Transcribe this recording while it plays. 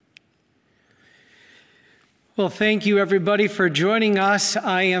Well, thank you everybody for joining us.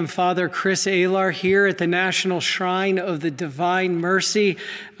 I am Father Chris Alar here at the National Shrine of the Divine Mercy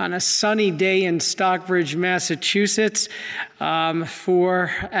on a sunny day in Stockbridge, Massachusetts,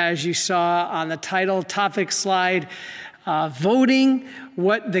 for, as you saw on the title topic slide, voting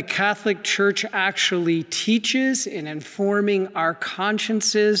what the Catholic Church actually teaches in informing our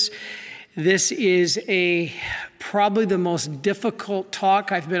consciences. This is probably the most difficult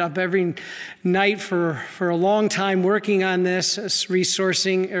talk. I've been up every night for a long time working on this,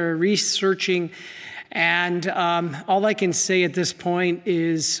 researching, and all I can say at this point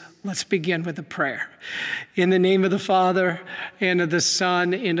is let's begin with a prayer. In the name of the Father, and of the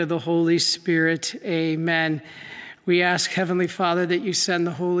Son, and of the Holy Spirit, amen. We ask, Heavenly Father, that you send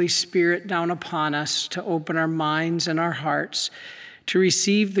the Holy Spirit down upon us to open our minds and our hearts to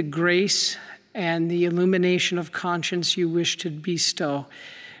receive the grace and the illumination of conscience you wish to bestow.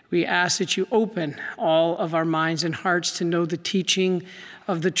 We ask that you open all of our minds and hearts to know the teaching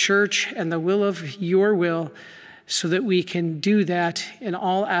of the church and the will of your will, so that we can do that in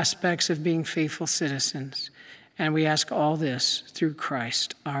all aspects of being faithful citizens. And we ask all this through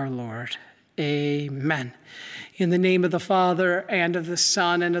Christ our Lord. Amen. In the name of the Father, and of the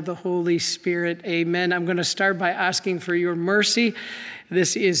Son, and of the Holy Spirit, amen. I'm going to start by asking for your mercy.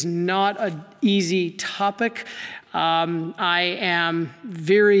 This is not an easy topic. I am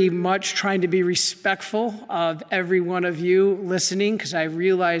very much trying to be respectful of every one of you listening, because I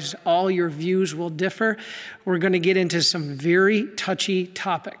realize all your views will differ. We're going to get into some very touchy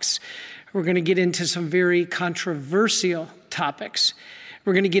topics. We're going to get into some very controversial topics.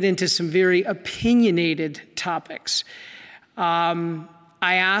 We're going to get into some very opinionated topics. I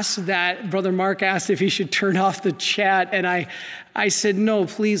asked that, Brother Mark asked if he should turn off the chat, and I said, no,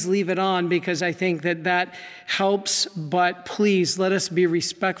 please leave it on, because I think that helps, but please let us be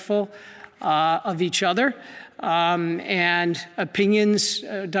respectful of each other, and opinions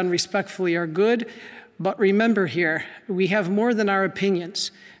done respectfully are good, but remember here, we have more than our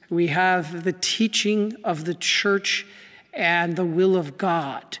opinions. We have the teaching of the church and the will of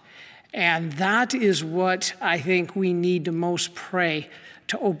God. And that is what I think we need to most pray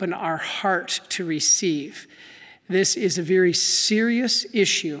to open our heart to receive. This is a very serious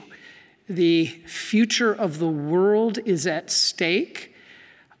issue. The future of the world is at stake.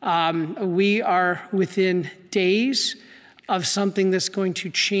 We are within days of something that's going to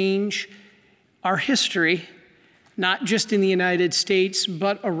change our history, not just in the United States,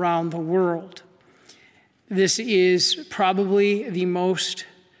 but around the world. This is probably the most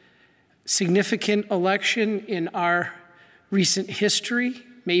significant election in our recent history,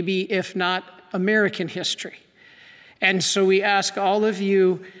 maybe if not American history. And so we ask all of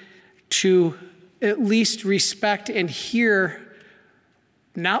you to at least respect and hear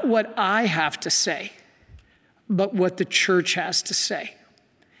not what I have to say, but what the church has to say.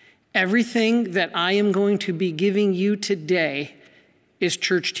 Everything that I am going to be giving you today is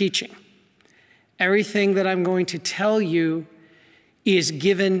church teaching. Everything that I'm going to tell you is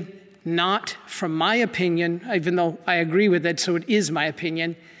given not from my opinion, even though I agree with it, so it is my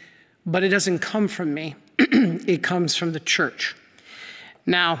opinion, but it doesn't come from me. It comes from the church.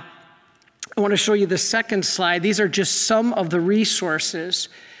 Now, I want to show you the second slide. These are just some of the resources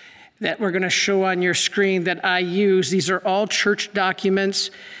that we're going to show on your screen that I use. These are all church documents.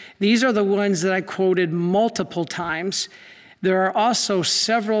 These are the ones that I quoted multiple times. There are also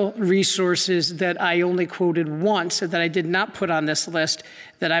several resources that I only quoted once that I did not put on this list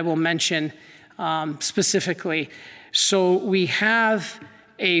that I will mention specifically. So we have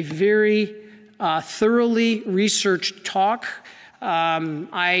a very thoroughly researched talk.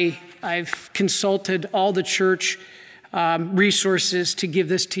 I've consulted all the church resources to give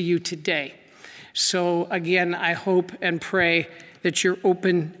this to you today. So again, I hope and pray that you're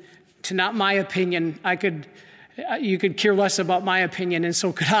open to not my opinion. You could care less about my opinion, and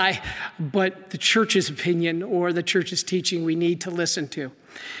so could I, but the church's opinion or the church's teaching we need to listen to.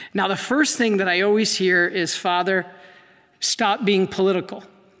 Now, the first thing that I always hear is, Father, stop being political.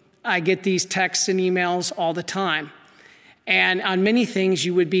 I get these texts and emails all the time. And on many things,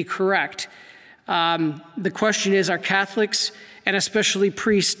 you would be correct. The question is, are Catholics, and especially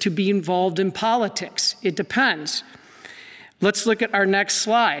priests, to be involved in politics? It depends. Let's look at our next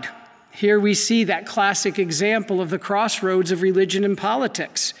slide. Here we see that classic example of the crossroads of religion and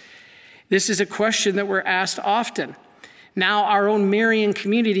politics. This is a question that we're asked often. Now, our own Marian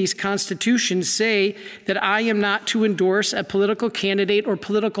community's constitutions say that I am not to endorse a political candidate or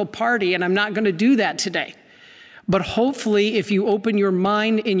political party, and I'm not going to do that today. But hopefully, if you open your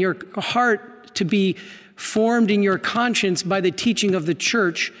mind and your heart to be formed in your conscience by the teaching of the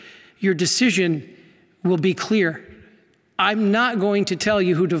church, your decision will be clear. I'm not going to tell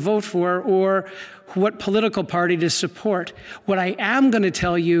you who to vote for or what political party to support. What I am going to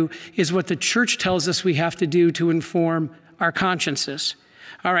tell you is what the church tells us we have to do to inform our consciences.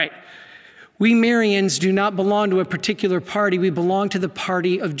 All right. We Marians do not belong to a particular party. We belong to the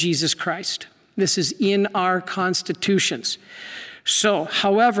party of Jesus Christ. This is in our constitutions. So,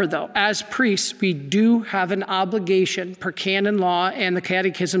 however, though, as priests, we do have an obligation per canon law and the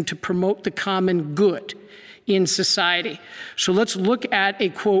catechism to promote the common good in society. So let's look at a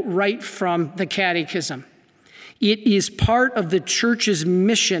quote right from the catechism. It is part of the church's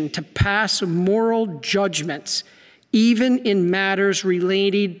mission to pass moral judgments, even in matters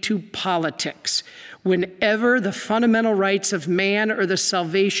related to politics, whenever the fundamental rights of man or the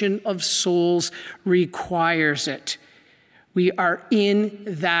salvation of souls requires it. We are in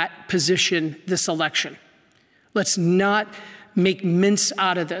that position this election. Let's not make mince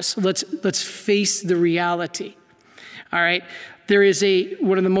out of this. Let's face the reality. All right. There is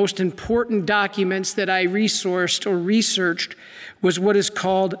one of the most important documents that I resourced or researched was what is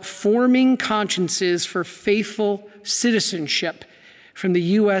called Forming Consciences for Faithful Citizenship from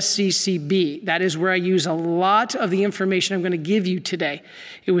the USCCB. That is where I use a lot of the information I'm going to give you today.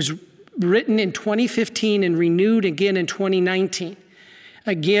 It was written in 2015 and renewed again in 2019.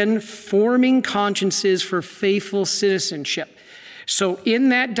 Again, Forming Consciences for Faithful Citizenship. So in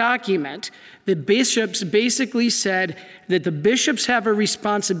that document, the bishops basically said that the bishops have a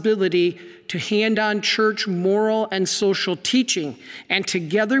responsibility to hand on church moral and social teaching, and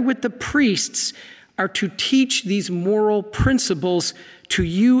together with the priests are to teach these moral principles to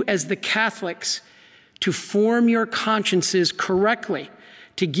you as the Catholics, to form your consciences correctly,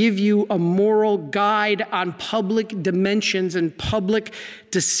 to give you a moral guide on public dimensions and public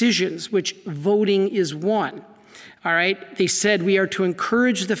decisions, which voting is one. All right, they said we are to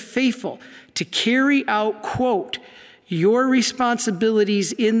encourage the faithful to carry out, quote, your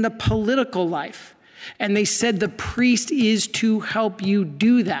responsibilities in the political life. And they said the priest is to help you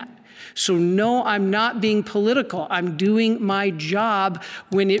do that. So no, I'm not being political. I'm doing my job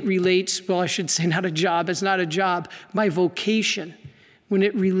when it relates, well, I should say not a job, it's not a job, my vocation, when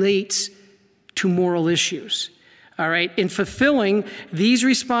it relates to moral issues. All right, in fulfilling these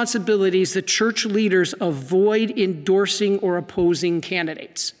responsibilities, the church leaders avoid endorsing or opposing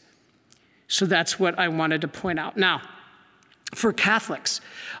candidates. So that's what I wanted to point out. Now, for Catholics,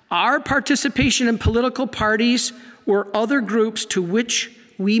 our participation in political parties or other groups to which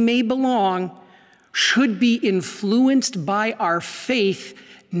we may belong should be influenced by our faith,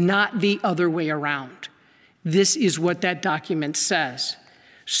 not the other way around. This is what that document says.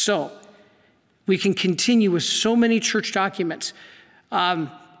 So, we can continue with so many church documents.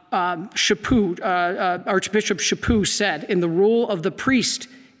 Archbishop Chaput said, in the role of the priest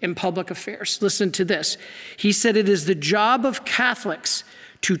in public affairs, listen to this. He said, it is the job of Catholics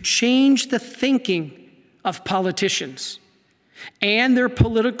to change the thinking of politicians and their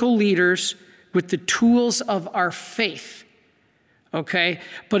political leaders with the tools of our faith. Okay?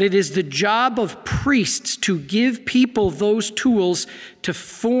 But it is the job of priests to give people those tools to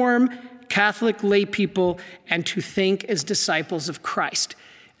form Catholic lay people and to think as disciples of Christ.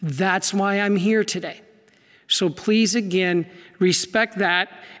 That's why I'm here today. So please, again, respect that,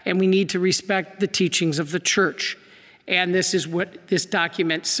 and we need to respect the teachings of the church. And this is what this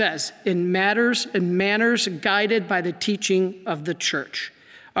document says, in matters and manners guided by the teaching of the church.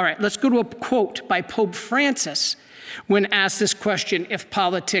 All right, let's go to a quote by Pope Francis when asked this question, if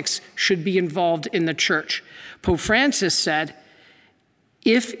politics should be involved in the church. Pope Francis said,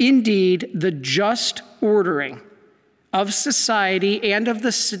 if indeed the just ordering of society and of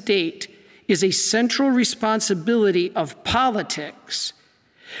the state is a central responsibility of politics,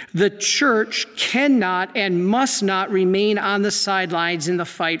 the church cannot and must not remain on the sidelines in the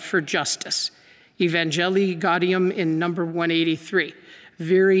fight for justice. Evangelii Gaudium in number 183.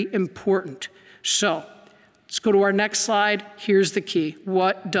 Very important. So, let's go to our next slide. Here's the key.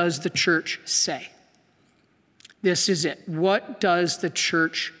 What does the church say? This is it. What does the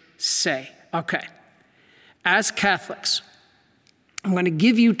church say? Okay. As Catholics, I'm going to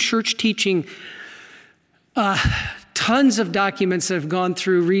give you church teaching, tons of documents that have gone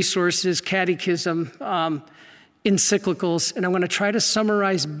through resources, catechism, encyclicals, and I'm going to try to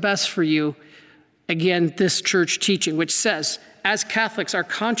summarize best for you, again, this church teaching, which says, as Catholics, our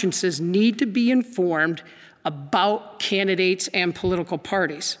consciences need to be informed about candidates and political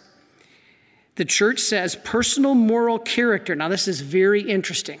parties. The church says personal moral character. Now, this is very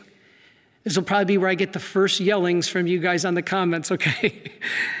interesting. This will probably be where I get the first yellings from you guys on the comments, okay?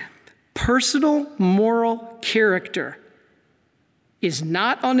 Personal moral character is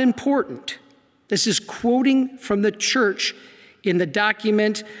not unimportant This is quoting from the church in the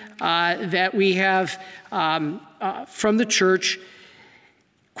document that we have from the church.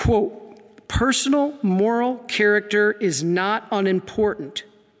 Quote, personal moral character is not unimportant,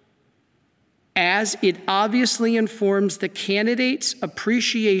 as it obviously informs the candidate's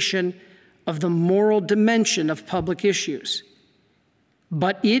appreciation of the moral dimension of public issues.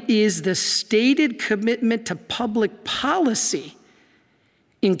 But it is the stated commitment to public policy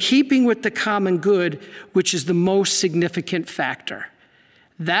in keeping with the common good which is the most significant factor.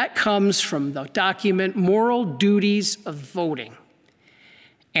 That comes from the document Moral Duties of Voting.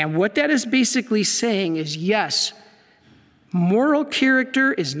 And what that is basically saying is, yes, moral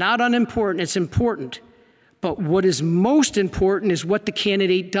character is not unimportant, it's important. But what is most important is what the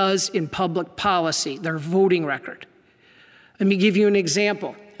candidate does in public policy, their voting record. Let me give you an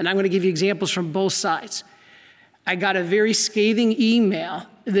example, and I'm going to give you examples from both sides. I got a very scathing email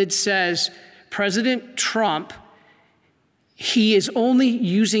that says, President Trump, he is only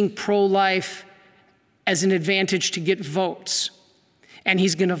using pro-life as an advantage to get votes. And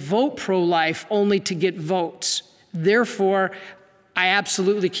he's going to vote pro-life only to get votes. Therefore, I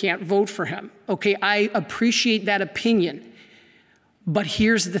absolutely can't vote for him. Okay, I appreciate that opinion. But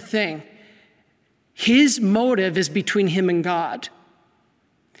here's the thing. His motive is between him and God.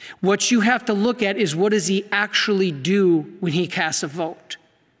 What you have to look at is, what does he actually do when he casts a vote?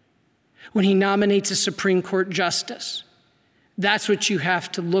 When he nominates a Supreme Court justice? That's what you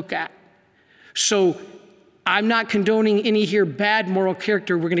have to look at. So I'm not condoning any here bad moral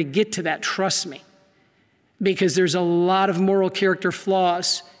character. We're going to get to that, trust me. Because there's a lot of moral character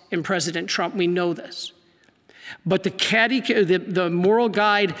flaws in President Trump. We know this. But the moral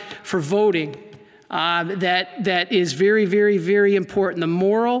guide for voting that is very, very, very important, the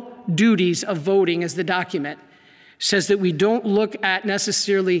moral duties of voting as the document, says that we don't look at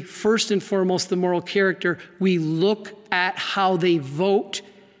necessarily first and foremost the moral character. We look at how they vote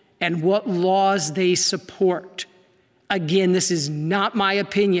and what laws they support. Again, this is not my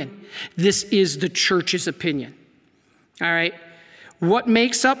opinion. This is the church's opinion. All right. What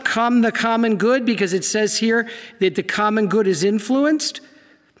makes up the common good? Because it says here that the common good is influenced.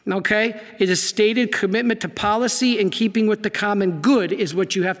 Okay. It is stated commitment to policy in keeping with the common good is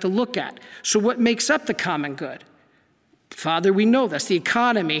what you have to look at. So what makes up the common good? Father, we know this. The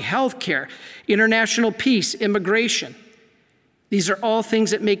economy, healthcare, international peace, immigration. These are all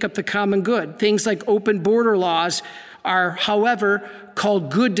things that make up the common good. Things like open border laws are, however, called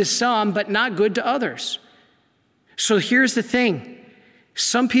good to some, but not good to others. So here's the thing.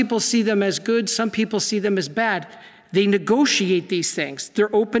 Some people see them as good, some people see them as bad. They negotiate these things.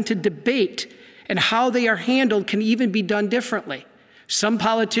 They're open to debate, and how they are handled can even be done differently. Some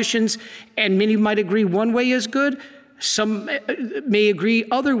politicians, and many might agree one way is good, some may agree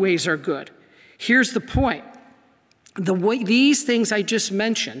other ways are good. Here's the point. These things I just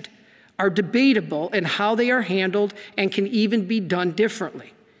mentioned are debatable in how they are handled and can even be done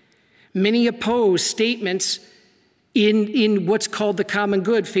differently. Many oppose statements in what's called the common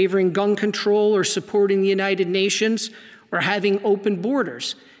good, favoring gun control or supporting the United Nations or having open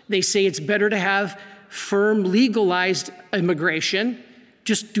borders. They say it's better to have firm legalized immigration,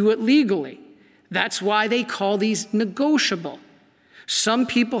 just do it legally. That's why they call these negotiable. Some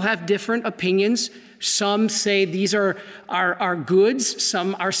people have different opinions. Some say these are goods.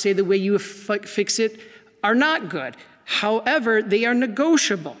 Some say the way you fix it are not good. However, they are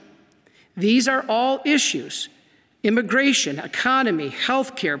negotiable. These are all issues. Immigration, economy,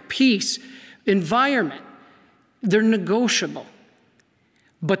 healthcare, peace, environment. They're negotiable.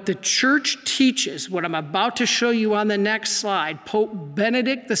 But the church teaches what I'm about to show you on the next slide. Pope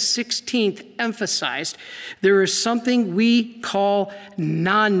Benedict XVI emphasized there is something we call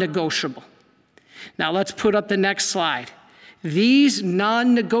non-negotiable. Now let's put up the next slide. These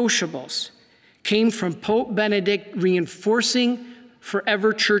non-negotiables came from Pope Benedict reinforcing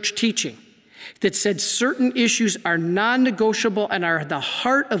forever church teaching that said certain issues are non-negotiable and are the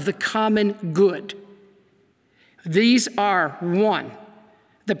heart of the common good. These are, 1,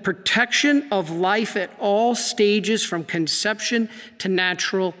 the protection of life at all stages from conception to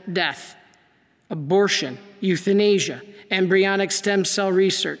natural death, abortion, euthanasia, embryonic stem cell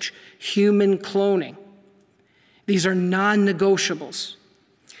research, human cloning. These are non-negotiables.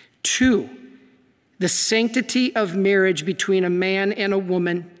 2, the sanctity of marriage between a man and a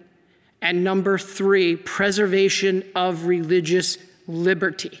woman. And number 3, preservation of religious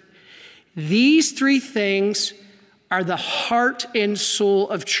liberty. These 3 things are the heart and soul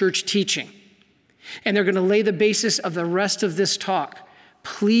of church teaching. And they're going to lay the basis of the rest of this talk.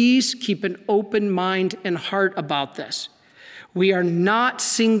 Please keep an open mind and heart about this. We are not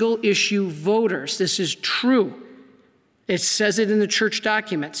single-issue voters. This is true. It says it in the church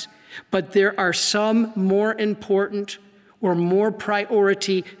documents. But there are some more important or more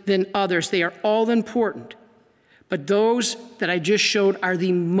priority than others. They are all important. But those that I just showed are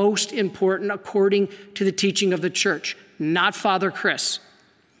the most important according to the teaching of the church, not Father Chris.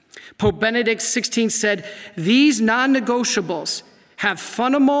 Pope Benedict XVI said, these non-negotiables have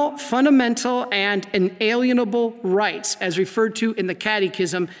fundamental and inalienable rights, as referred to in the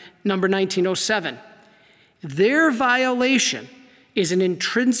Catechism, number 1907. Their violation is an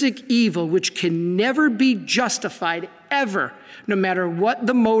intrinsic evil which can never be justified, ever, no matter what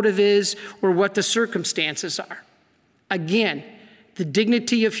the motive is or what the circumstances are. Again, the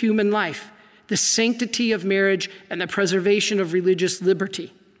dignity of human life, the sanctity of marriage, and the preservation of religious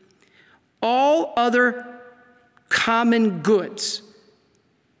liberty. All other common goods,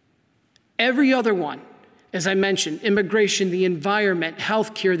 every other one, as I mentioned, immigration, the environment,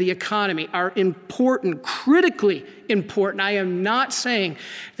 healthcare, the economy, are important, critically important. I am not saying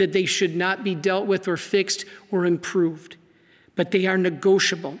that they should not be dealt with or fixed or improved, but they are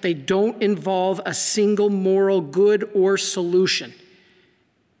negotiable. They don't involve a single moral good or solution.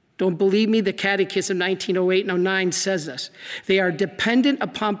 Don't believe me? The Catechism 1908 and 09 says this. They are dependent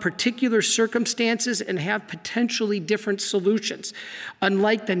upon particular circumstances and have potentially different solutions.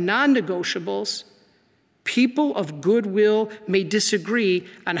 Unlike the non-negotiables, people of goodwill may disagree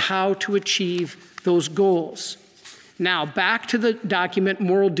on how to achieve those goals. Now, back to the document,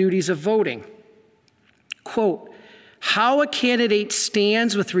 Moral Duties of Voting. Quote, how a candidate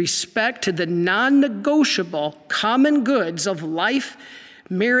stands with respect to the non-negotiable common goods of life,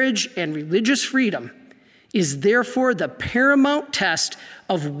 marriage, and religious freedom is therefore the paramount test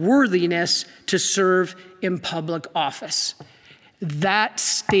of worthiness to serve in public office. That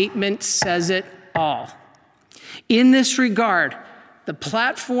statement says it all. In this regard, the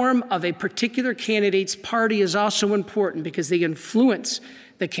platform of a particular candidate's party is also important because they influence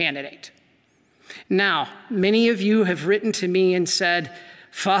the candidate. Now, many of you have written to me and said,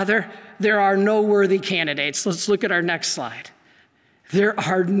 Father, there are no worthy candidates. Let's look at our next slide. There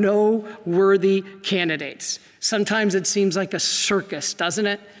are no worthy candidates. Sometimes it seems like a circus, doesn't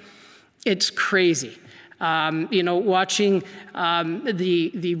it? It's crazy. Watching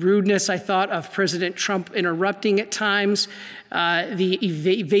the rudeness, I thought, of President Trump interrupting at times, the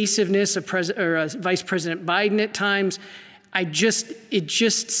evasiveness of Vice President Biden at times, it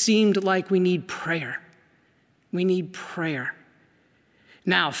just seemed like we need prayer. We need prayer.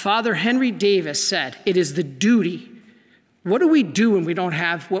 Now, Father Henry Davis said, it is the duty. What do we do when we don't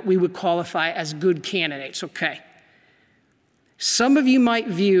have what we would qualify as good candidates? Okay. Some of you might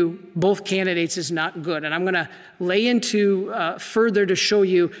view both candidates as not good, and I'm going to lay into further to show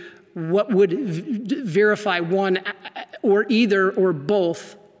you what would verify one or either or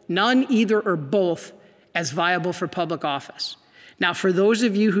both, none, either, or both, as viable for public office. Now, for those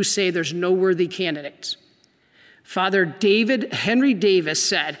of you who say there's no worthy candidates, Father Henry Davis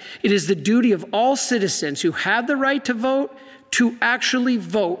said, it is the duty of all citizens who have the right to vote to actually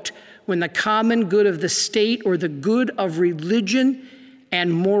vote when the common good of the state or the good of religion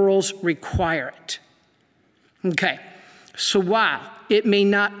and morals require it. Okay, so while it may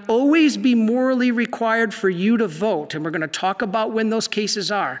not always be morally required for you to vote, and we're going to talk about when those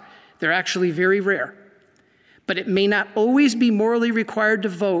cases are, they're actually very rare, but it may not always be morally required to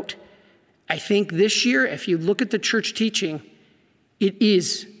vote. I think this year, if you look at the church teaching, it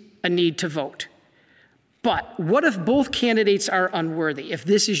is a need to vote. But what if both candidates are unworthy, if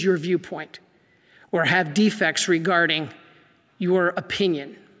this is your viewpoint, or have defects regarding your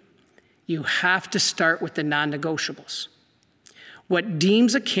opinion? You have to start with the non-negotiables. What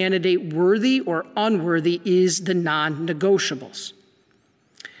deems a candidate worthy or unworthy is the non-negotiables.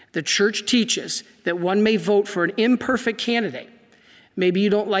 The church teaches that one may vote for an imperfect candidate. Maybe you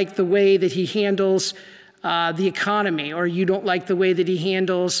don't like the way that he handles the economy, or you don't like the way that he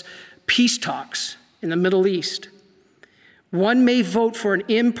handles peace talks in the Middle East. One may vote for an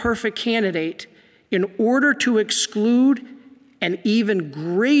imperfect candidate in order to exclude an even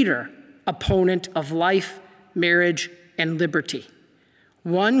greater opponent of life, marriage, and liberty.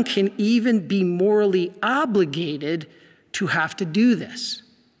 One can even be morally obligated to have to do this.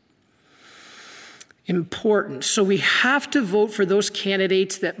 Important. So we have to vote for those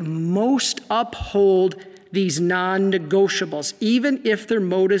candidates that most uphold these non-negotiables, even if their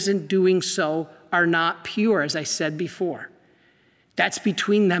motives in doing so are not pure, as I said before. That's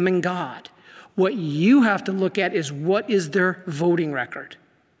between them and God. What you have to look at is what is their voting record.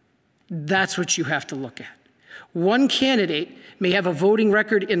 That's what you have to look at. One candidate may have a voting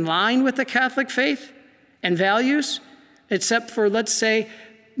record in line with the Catholic faith and values, except for, let's say,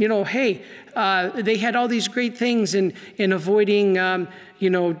 hey, they had all these great things in avoiding,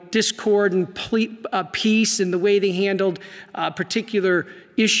 discord and peace in the way they handled particular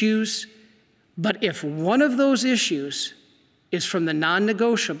issues. But if one of those issues is from the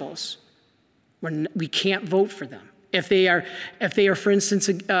non-negotiables, we can't vote for them. If they are, for instance,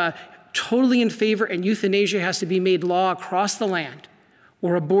 totally in favor and euthanasia has to be made law across the land,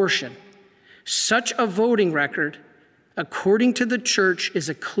 or abortion, such a voting record, according to the church, is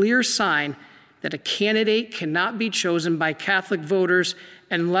a clear sign that a candidate cannot be chosen by Catholic voters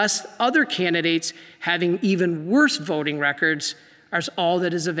unless other candidates having even worse voting records are all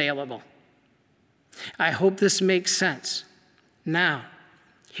that is available. I hope this makes sense. Now,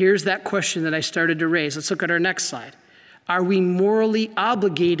 here's that question that I started to raise. Let's look at our next slide. Are we morally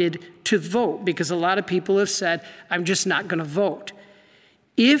obligated to vote? Because a lot of people have said, I'm just not going to vote.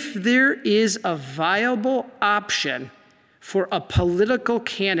 If there is a viable option for a political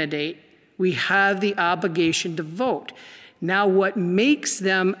candidate, we have the obligation to vote. Now, what makes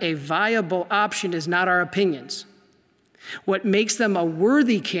them a viable option is not our opinions. What makes them a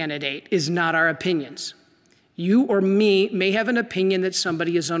worthy candidate is not our opinions. You or me may have an opinion that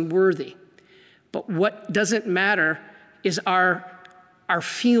somebody is unworthy, but what doesn't matter is our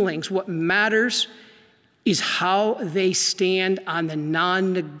feelings. What matters is how they stand on the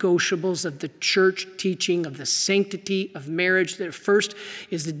non-negotiables of the church teaching of the sanctity of marriage. The first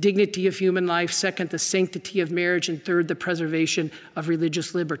is the dignity of human life, second, the sanctity of marriage, and third, the preservation of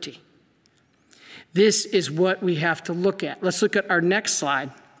religious liberty. This is what we have to look at. Let's look at our next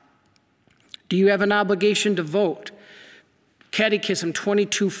slide. Do you have an obligation to vote? Catechism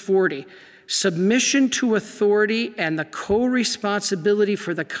 2240. Submission to authority and the co-responsibility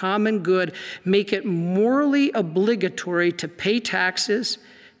for the common good make it morally obligatory to pay taxes,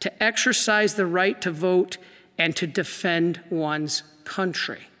 to exercise the right to vote, and to defend one's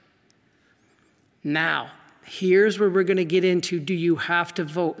country. Now, here's where we're going to get into, do you have to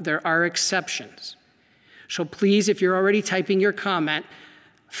vote? There are exceptions. So please, if you're already typing your comment,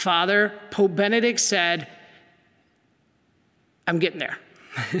 Father, Pope Benedict said, I'm getting there.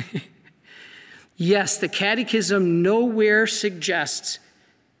 Yes, the Catechism nowhere suggests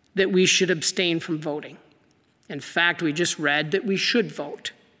that we should abstain from voting. In fact, we just read that we should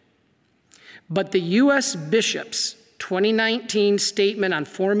vote. But the U.S. Bishops' 2019 statement on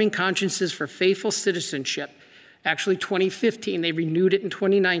forming consciences for faithful citizenship, actually 2015, they renewed it in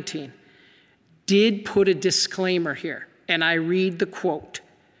 2019, did put a disclaimer here, and I read the quote,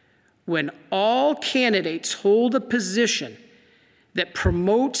 "When all candidates hold a position that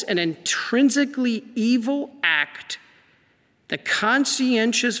promotes an intrinsically evil act, the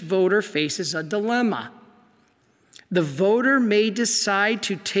conscientious voter faces a dilemma. The voter may decide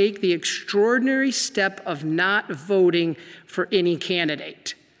to take the extraordinary step of not voting for any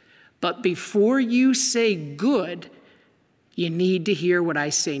candidate. But before you say good, you need to hear what I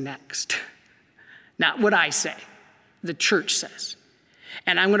say next." Not what I say, the church says.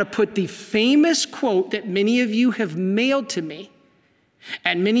 And I'm going to put the famous quote that many of you have mailed to me,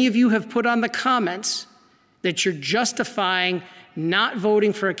 and many of you have put on the comments that you're justifying not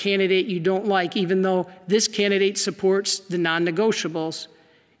voting for a candidate you don't like, even though this candidate supports the non-negotiables.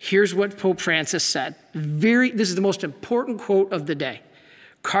 Here's what Pope Francis said. This is the most important quote of the day.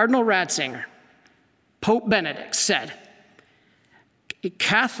 Cardinal Ratzinger, Pope Benedict, said, "A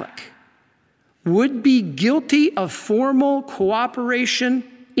Catholic would be guilty of formal cooperation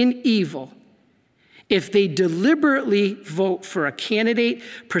in evil if they deliberately vote for a candidate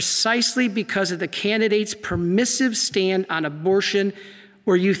precisely because of the candidate's permissive stand on abortion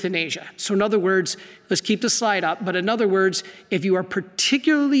or euthanasia." So in other words, let's keep the slide up, but in other words, if you are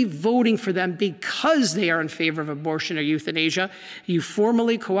particularly voting for them because they are in favor of abortion or euthanasia, you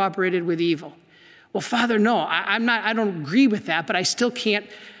formally cooperated with evil. Well, Father, no, I don't agree with that, but I still can't,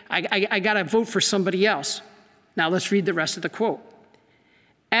 I gotta vote for somebody else. Now let's read the rest of the quote.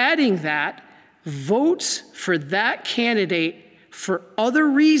 Adding that, votes for that candidate for other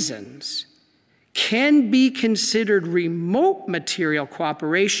reasons can be considered remote material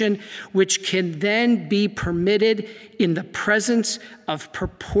cooperation, which can then be permitted in the presence of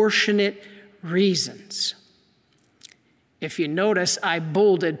proportionate reasons. If you notice, I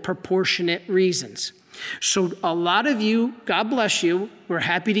bolded proportionate reasons. So a lot of you, God bless you, we're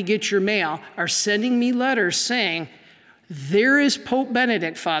happy to get your mail, are sending me letters saying, there is Pope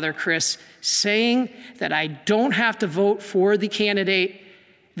Benedict, Father Chris, saying that I don't have to vote for the candidate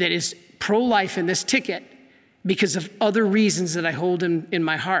that is pro-life in this ticket because of other reasons that I hold in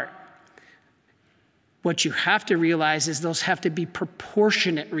my heart. What you have to realize is those have to be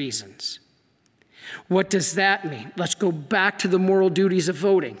proportionate reasons. What does that mean? Let's go back to the moral duties of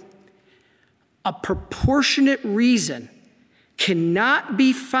voting. A proportionate reason cannot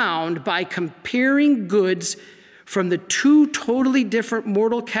be found by comparing goods from the two totally different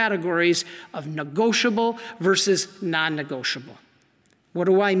moral categories of negotiable versus non-negotiable. What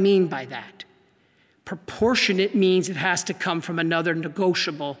do I mean by that? Proportionate means it has to come from another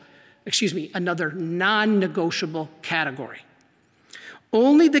non-negotiable category.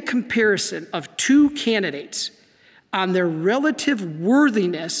 Only the comparison of two candidates on their relative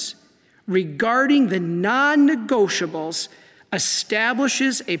worthiness regarding the non-negotiables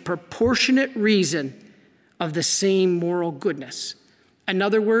establishes a proportionate reason of the same moral goodness. In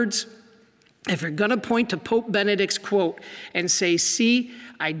other words, if you're going to point to Pope Benedict's quote and say, see,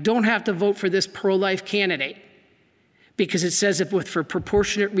 I don't have to vote for this pro-life candidate because it says for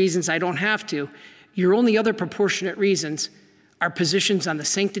proportionate reasons I don't have to, your only other proportionate reasons are positions on the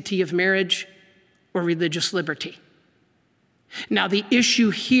sanctity of marriage or religious liberty. Now, the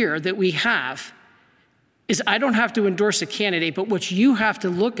issue here that we have is I don't have to endorse a candidate, but what you have to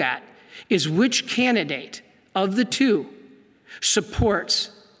look at is which candidate of the two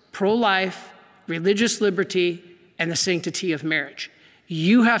supports pro-life, religious liberty, and the sanctity of marriage.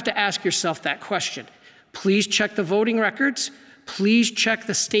 You have to ask yourself that question. Please check the voting records. Please check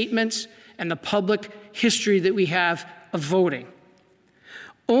the statements and the public history that we have of voting.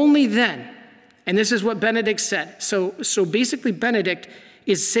 Only then, and this is what Benedict said. So basically Benedict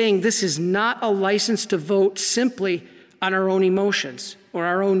is saying this is not a license to vote simply on our own emotions or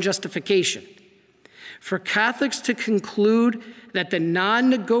our own justification. For Catholics to conclude that the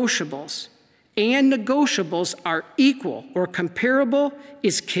non-negotiables and negotiables are equal or comparable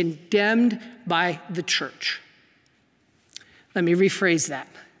is condemned by the Church. Let me rephrase that.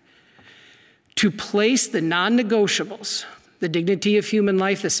 To place the non-negotiables, the dignity of human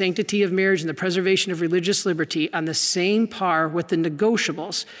life, the sanctity of marriage, and the preservation of religious liberty on the same par with the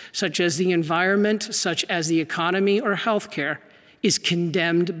negotiables, such as the environment, such as the economy or healthcare, is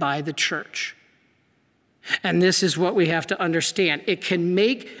condemned by the Church. And this is what we have to understand. It can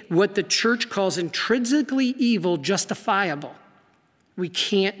make what the Church calls intrinsically evil justifiable. We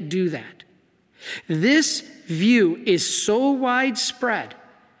can't do that. This view is so widespread,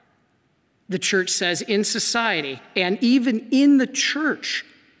 the Church says, in society and even in the Church,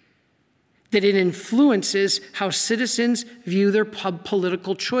 that it influences how citizens view their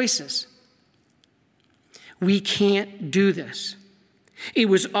political choices. We can't do this. It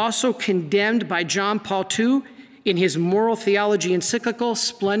was also condemned by John Paul II in his moral theology encyclical,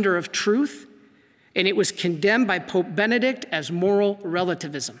 Splendor of Truth, and it was condemned by Pope Benedict as moral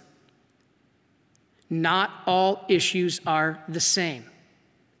relativism. Not all issues are the same.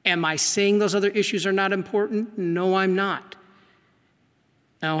 Am I saying those other issues are not important? No, I'm not.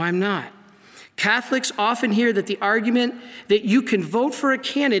 No, I'm not. Catholics often hear that the argument that you can vote for a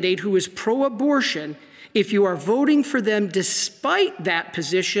candidate who is pro-abortion if you are voting for them despite that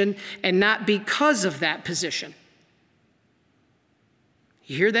position and not because of that position.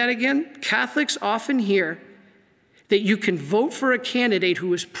 You hear that again? Catholics often hear that you can vote for a candidate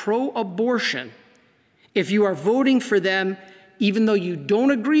who is pro-abortion if you are voting for them even though you don't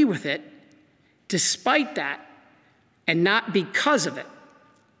agree with it, despite that, and not because of it.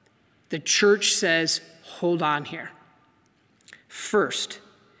 The Church says, hold on here. First,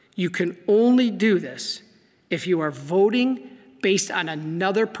 you can only do this if you are voting based on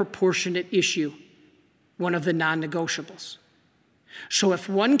another proportionate issue, one of the non-negotiables. So if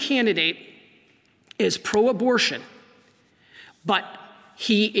one candidate is pro-abortion, but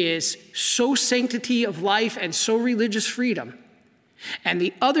he is so sanctity of life and so religious freedom, and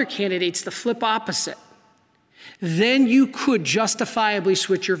the other candidate's the flip opposite, then you could justifiably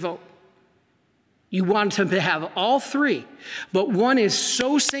switch your vote. You want them to have all three, but one is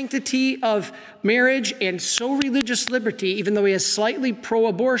so sanctity of marriage and so religious liberty, even though he is slightly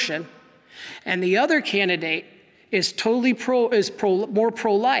pro-abortion, and the other candidate is totally more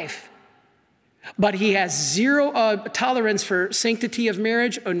pro-life, but he has zero tolerance for sanctity of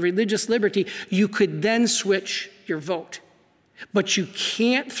marriage and religious liberty. You could then switch your vote, but you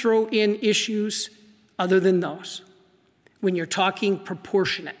can't throw in issues other than those when you're talking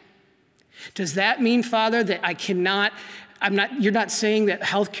proportionate. Does that mean, Father, that you're not saying that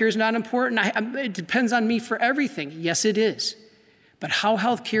healthcare is not important? It depends on me for everything. Yes, it is. But how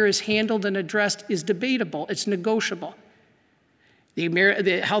healthcare is handled and addressed is debatable. It's negotiable.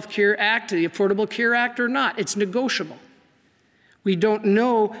 The Health Care Act, the Affordable Care Act or not, it's negotiable. We don't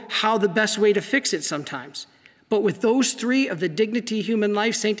know how the best way to fix it sometimes. But with those three of the dignity, human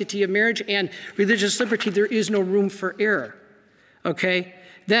life, sanctity of marriage, and religious liberty, there is no room for error. Okay?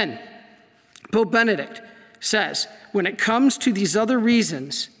 Then, Pope Benedict says, when it comes to these other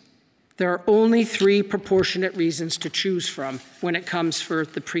reasons, there are only 3 proportionate reasons to choose from when it comes for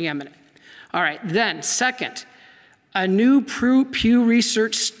the preeminent. All right, then, second, a new Pew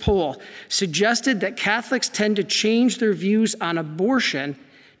Research poll suggested that Catholics tend to change their views on abortion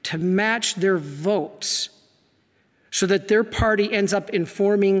to match their votes so that their party ends up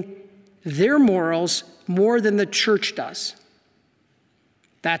informing their morals more than the church does.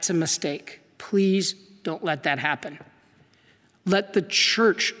 That's a mistake. Please don't let that happen. Let the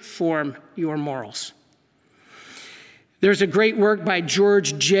church form your morals. There's a great work by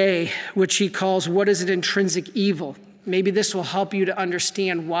George Jay, which he calls What is an Intrinsic Evil? Maybe this will help you to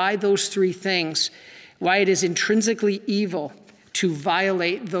understand why those 3 things, why it is intrinsically evil to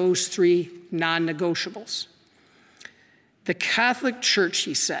violate those 3 non-negotiables. The Catholic Church,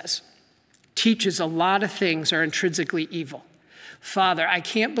 he says, teaches a lot of things are intrinsically evil. Father, I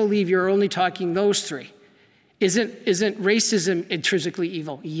can't believe you're only talking those 3. Isn't racism intrinsically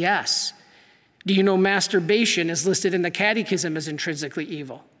evil? Yes. Do you know masturbation is listed in the Catechism as intrinsically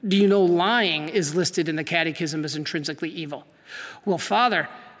evil? Do you know lying is listed in the Catechism as intrinsically evil? Well, Father,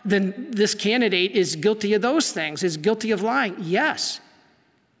 then this candidate is guilty of those things, is guilty of lying. Yes.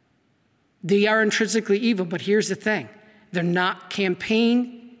 They are intrinsically evil, but here's the thing. They're not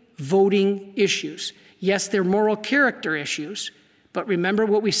campaign voting issues. Yes, they're moral character issues, but remember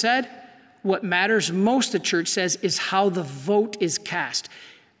what we said? What matters most, the church says, is how the vote is cast.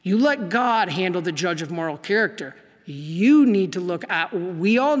 You let God handle the judge of moral character. You need to look at,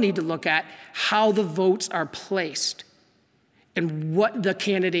 we all need to look at how the votes are placed and what the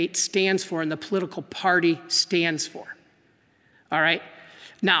candidate stands for and the political party stands for. All right?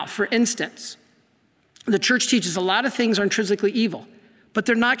 Now, for instance, the church teaches a lot of things are intrinsically evil, but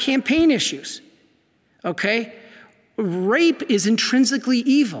they're not campaign issues. Okay? Rape is intrinsically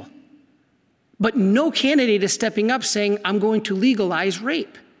evil, but no candidate is stepping up saying, I'm going to legalize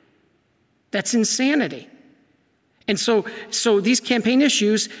rape. That's insanity. And so these campaign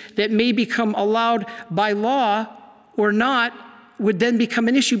issues that may become allowed by law or not would then become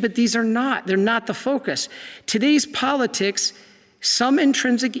an issue, but these are not. They're not the focus. Today's politics, some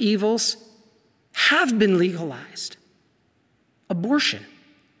intrinsic evils have been legalized. Abortion.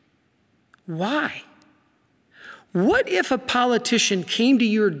 Why? What if a politician came to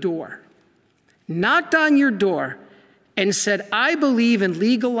your door, knocked on your door, and said, I believe in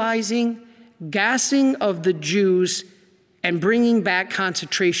legalizing gassing of the Jews and bringing back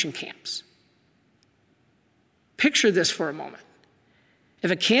concentration camps? Picture this for a moment.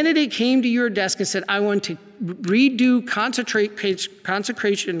 If a candidate came to your desk and said, I want to redo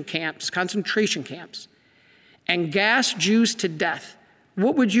concentration camps and gas Jews to death,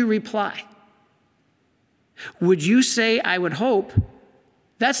 what would you reply? Would you say, I would hope,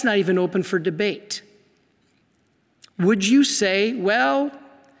 that's not even open for debate? Would you say, well,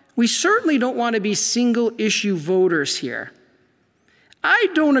 we certainly don't want to be single issue voters here. I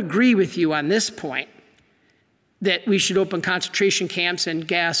don't agree with you on this point, that we should open concentration camps and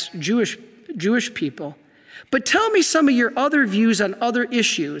gas Jewish people. But tell me some of your other views on other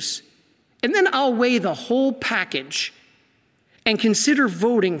issues, and then I'll weigh the whole package and consider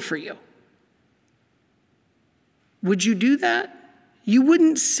voting for you. Would you do that? You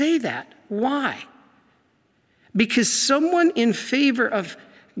wouldn't say that. Why? Because someone in favor of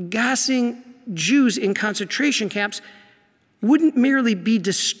gassing Jews in concentration camps wouldn't merely be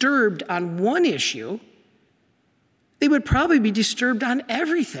disturbed on one issue, they would probably be disturbed on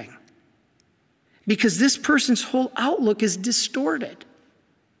everything, because this person's whole outlook is distorted.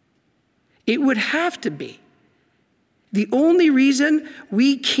 It would have to be. The only reason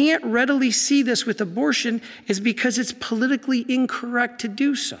we can't readily see this with abortion is because it's politically incorrect to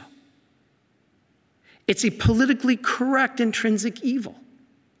do so. It's a politically correct intrinsic evil.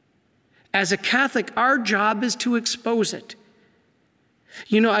 As a Catholic, our job is to expose it.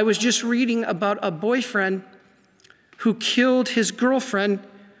 You know, I was just reading about a boyfriend who killed his girlfriend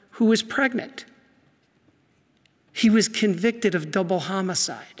who was pregnant. He was convicted of double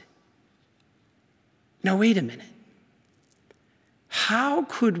homicide. Now, wait a minute. How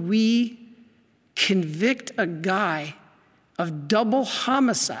could we convict a guy of double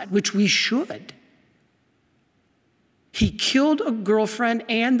homicide, which we should? He killed a girlfriend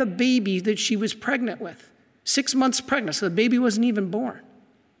and the baby that she was pregnant with, 6 months pregnant, so the baby wasn't even born,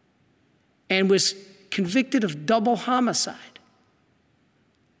 and was convicted of double homicide.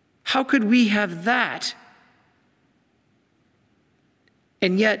 How could we have that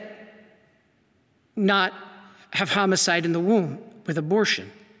and yet not have homicide in the womb with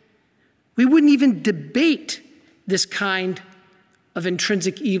abortion? We wouldn't even debate this kind of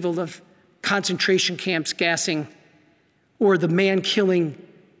intrinsic evil of concentration camps gassing, or the man killing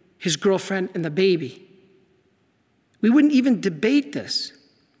his girlfriend and the baby. We wouldn't even debate this.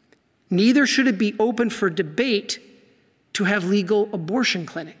 Neither should it be open for debate to have legal abortion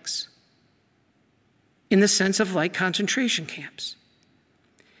clinics in the sense of like concentration camps.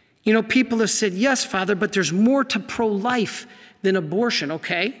 You know, people have said, yes, Father, but there's more to pro-life than abortion.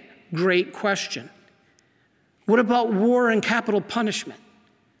 Okay, great question. What about war and capital punishment?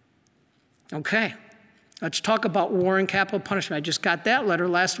 Okay, let's talk about war and capital punishment. I just got that letter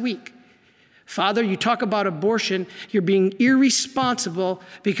last week. Father, you talk about abortion, you're being irresponsible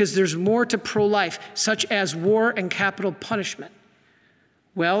because there's more to pro-life, such as war and capital punishment.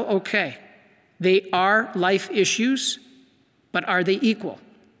 Well, okay, they are life issues, but are they equal?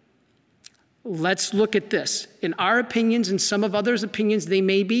 Let's look at this. In our opinions and some of others' opinions, they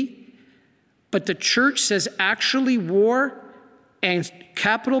may be, but the church says actually war and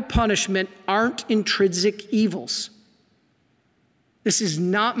capital punishment aren't intrinsic evils. This is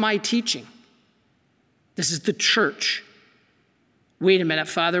not my teaching. This is the church. Wait a minute,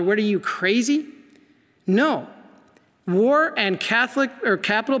 Father, what are you, crazy? No. War and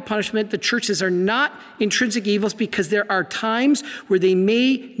capital punishment, the churches are not intrinsic evils because there are times where they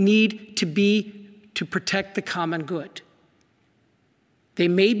may need to be to protect the common good. They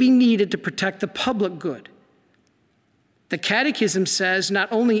may be needed to protect the public good. The Catechism says not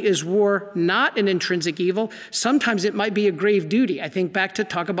only is war not an intrinsic evil, sometimes it might be a grave duty. I think back to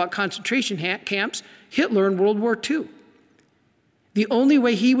talk about concentration camps, Hitler in World War II. The only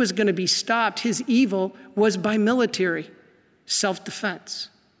way he was going to be stopped, his evil, was by military self-defense.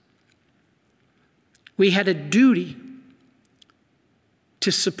 We had a duty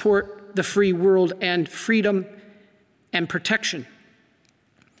to support the free world and freedom and protection.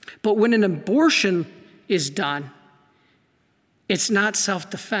 But when an abortion is done, it's not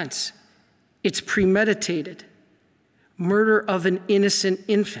self-defense. It's premeditated. Murder of an innocent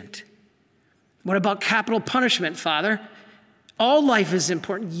infant. What about capital punishment, Father? All life is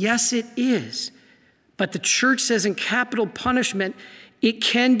important. Yes, it is. But the church says in capital punishment, it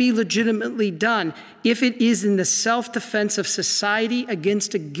can be legitimately done if it is in the self-defense of society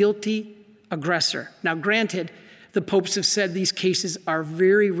against a guilty aggressor. Now, granted, the popes have said these cases are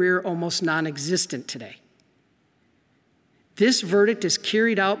very rare, almost non-existent today. This verdict is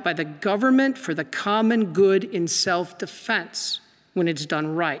carried out by the government for the common good in self-defense when it's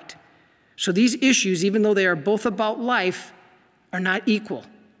done right. So these issues, even though they are both about life, are not equal.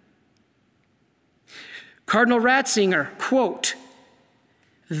 Cardinal Ratzinger, quote,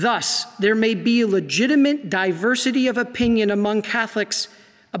 "Thus, there may be a legitimate diversity of opinion among Catholics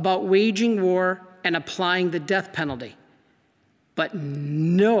about waging war and applying the death penalty, but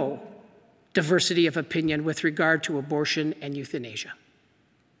no diversity of opinion with regard to abortion and euthanasia."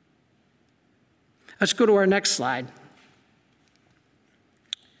 Let's go to our next slide.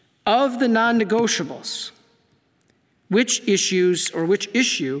 Of the non-negotiables, which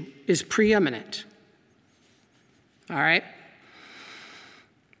issue is preeminent? All right.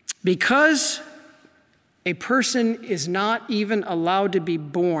 Because a person is not even allowed to be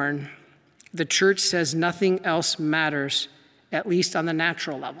born, the church says nothing else matters, at least on the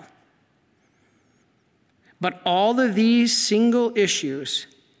natural level. But all of these single issues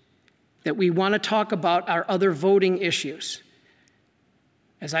that we want to talk about are other voting issues.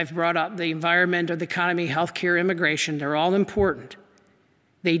 As I've brought up, the environment or the economy, healthcare, immigration, they're all important.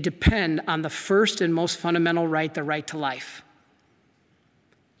 They depend on the first and most fundamental right, the right to life.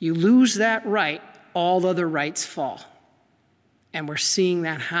 You lose that right, all other rights fall. And we're seeing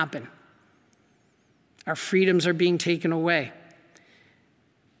that happen. Our freedoms are being taken away.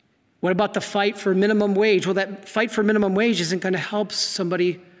 What about the fight for minimum wage? Well, that fight for minimum wage isn't going to help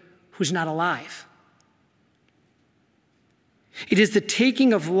somebody who's not alive. It is the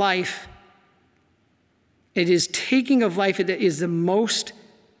taking of life. It is taking of life that is the most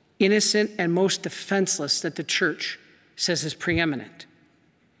innocent and most defenseless that the church says is preeminent.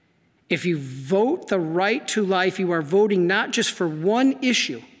 If you vote the right to life, you are voting not just for one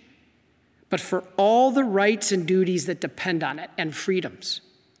issue, but for all the rights and duties that depend on it and freedoms.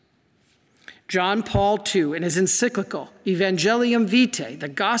 John Paul II, in his encyclical, Evangelium Vitae, the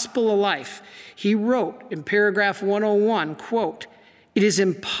Gospel of Life, he wrote in paragraph 101, quote, "It is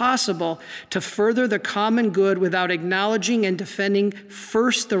impossible to further the common good without acknowledging and defending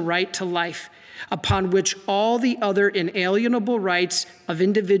first the right to life, upon which all the other inalienable rights of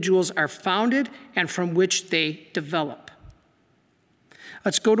individuals are founded and from which they develop."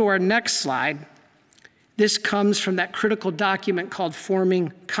 Let's go to our next slide. This comes from that critical document called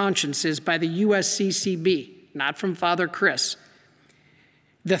Forming Consciences by the USCCB, not from Father Chris.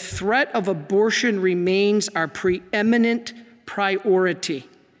 The threat of abortion remains our preeminent priority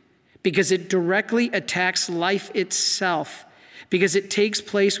because it directly attacks life itself, because it takes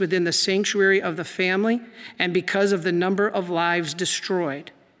place within the sanctuary of the family, and because of the number of lives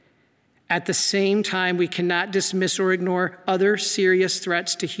destroyed. At the same time, we cannot dismiss or ignore other serious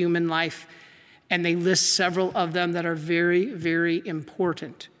threats to human life, and they list several of them that are very, very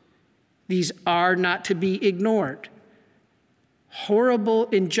important. These are not to be ignored. Horrible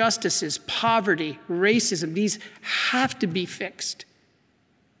injustices, poverty, racism, these have to be fixed.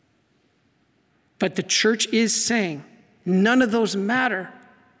 But the church is saying none of those matter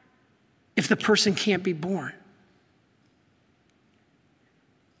if the person can't be born.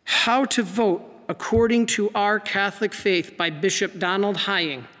 How to Vote According to Our Catholic Faith by Bishop Donald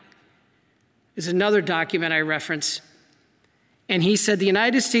Hying is another document I reference. And he said the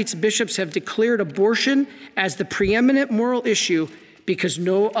United States bishops have declared abortion as the preeminent moral issue because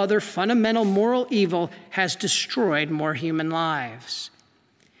no other fundamental moral evil has destroyed more human lives.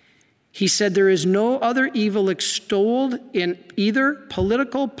 He said there is no other evil extolled in either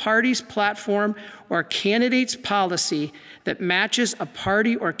political party's platform or candidate's policy that matches a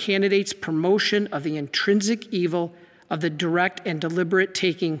party or candidate's promotion of the intrinsic evil of the direct and deliberate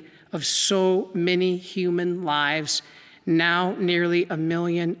taking of so many human lives, now nearly 1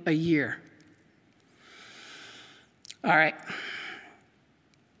 million a year. All right.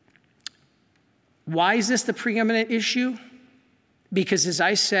 Why is this the preeminent issue? Because, as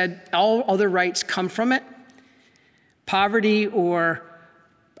I said, all other rights come from it. Poverty or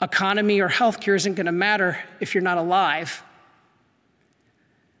economy or healthcare isn't going to matter if you're not alive.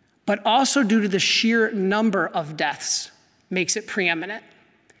 But also due to the sheer number of deaths makes it preeminent.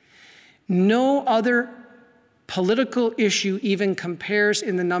 No other political issue even compares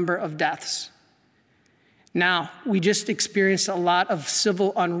in the number of deaths. Now, we just experienced a lot of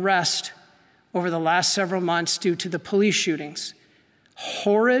civil unrest over the last several months due to the police shootings.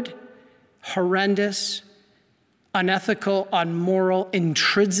 Horrid, horrendous, unethical, unmoral,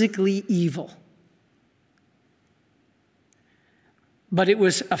 intrinsically evil. But it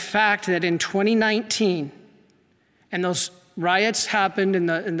was a fact that in 2019, and those riots happened in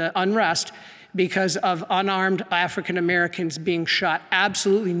the unrest because of unarmed African Americans being shot.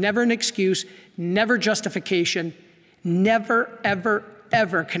 Absolutely never an excuse, never justification, never, ever,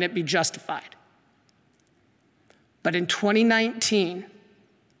 ever can it be justified. But in 2019,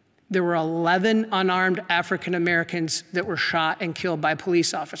 there were 11 unarmed African Americans that were shot and killed by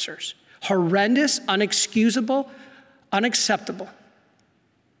police officers. Horrendous, unexcusable, unacceptable.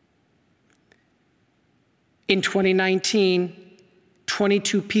 In 2019,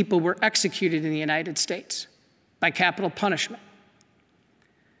 22 people were executed in the United States by capital punishment.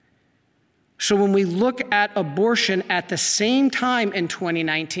 So when we look at abortion at the same time in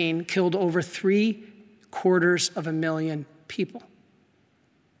 2019, killed over 750,000 people.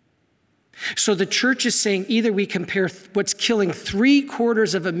 So the church is saying either we compare what's killing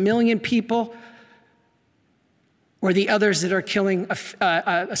 750,000 people or the others that are killing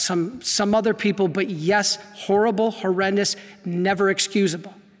some other people, but yes, horrible, horrendous, never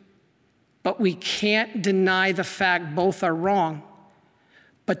excusable. But we can't deny the fact both are wrong,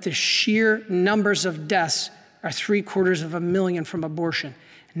 but the sheer numbers of deaths are 750,000 from abortion.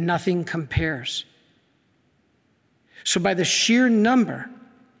 Nothing compares. So by the sheer number,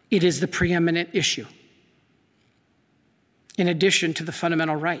 it is the preeminent issue, in addition to the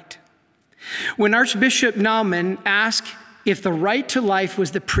fundamental right. When Archbishop Naumann asked if the right to life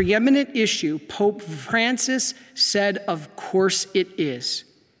was the preeminent issue, Pope Francis said, of course it is.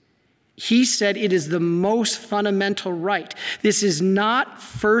 He said it is the most fundamental right. This is not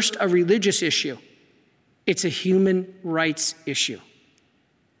first a religious issue. It's a human rights issue.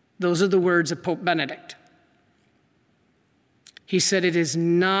 Those are the words of Pope Benedict. He said it is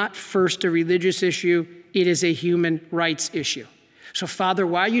not first a religious issue, it is a human rights issue. So, Father,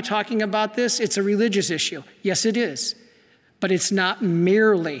 why are you talking about this? It's a religious issue. Yes, it is. But it's not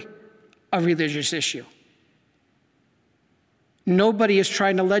merely a religious issue. Nobody is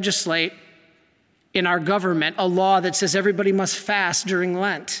trying to legislate in our government a law that says everybody must fast during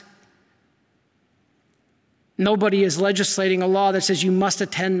Lent. Nobody is legislating a law that says you must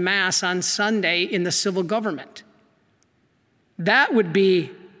attend Mass on Sunday in the civil government. That would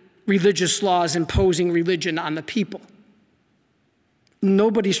be religious laws imposing religion on the people.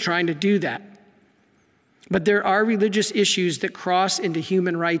 Nobody's trying to do that. But there are religious issues that cross into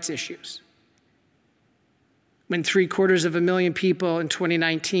human rights issues. When 750,000 people in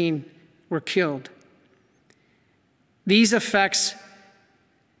 2019 were killed. This affect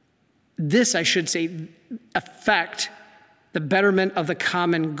the betterment of the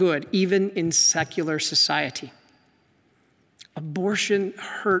common good, even in secular society. Abortion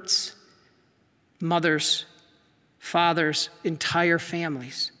hurts mothers, fathers, entire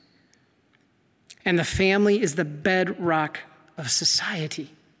families. And the family is the bedrock of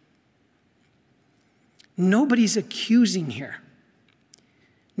society. Nobody's accusing here.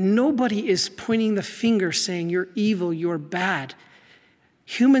 Nobody is pointing the finger saying, you're evil, you're bad.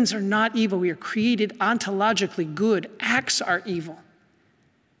 Humans are not evil. We are created ontologically good. Acts are evil.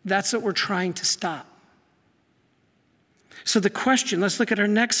 That's what we're trying to stop. So the question, let's look at our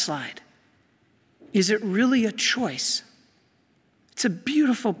next slide. Is it really a choice? It's a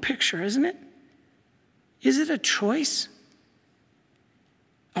beautiful picture, isn't it? Is it a choice?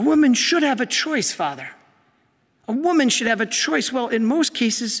 A woman should have a choice, Father. A woman should have a choice. Well, in most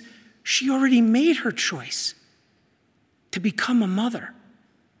cases, she already made her choice to become a mother.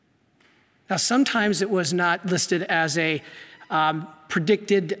 Now, sometimes it was not listed as a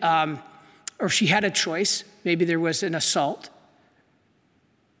predicted, or she had a choice. Maybe there was an assault.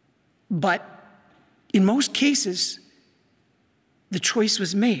 But in most cases, the choice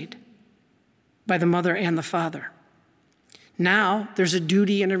was made by the mother and the father. Now, there's a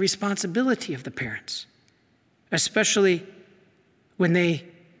duty and a responsibility of the parents, especially when they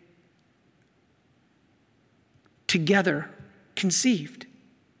together conceived.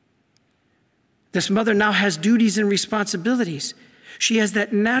 This mother now has duties and responsibilities. She has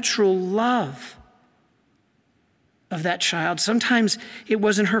that natural love of that child. Sometimes it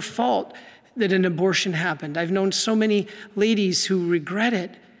wasn't her fault that an abortion happened. I've known so many ladies who regret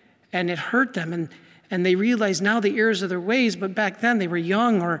it, and it hurt them, and they realize now the errors of their ways, but back then they were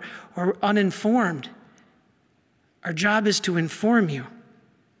young or uninformed. Our job is to inform you.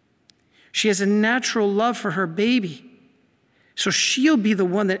 She has a natural love for her baby, so she'll be the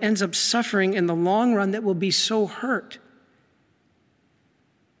one that ends up suffering in the long run, that will be so hurt.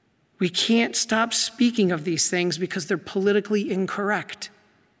 We can't stop speaking of these things because they're politically incorrect.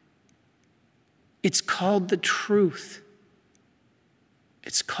 It's called the truth.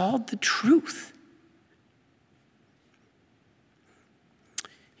 It's called the truth.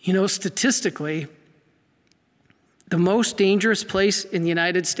 You know, statistically, the most dangerous place in the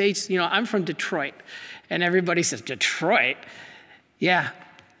United States, I'm from Detroit, and everybody says, Detroit? Yeah.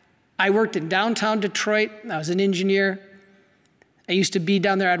 I worked in downtown Detroit. I was an engineer. I used to be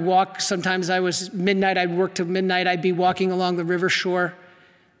down there. I'd walk. Sometimes I'd work till midnight. I'd be walking along the river shore,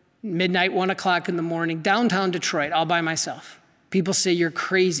 midnight, 1 o'clock in the morning, downtown Detroit, all by myself. People say, you're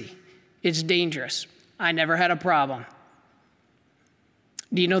crazy. It's dangerous. I never had a problem.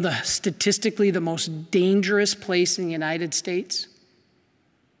 Do you know statistically the most dangerous place in the United States?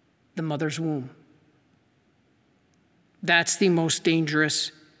 The mother's womb. That's the most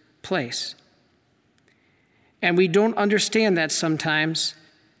dangerous place. And we don't understand that sometimes.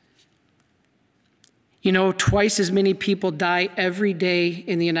 Twice as many people die every day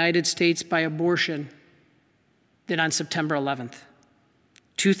in the United States by abortion than on September 11th.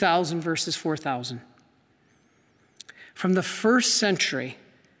 2,000 versus 4,000. From the first century,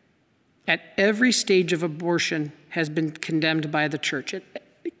 at every stage of abortion has been condemned by the church.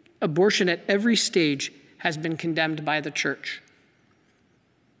 Abortion at every stage has been condemned by the church.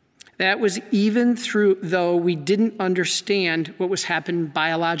 That was even though we didn't understand what was happening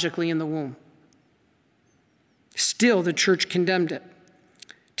biologically in the womb. Still, the church condemned it.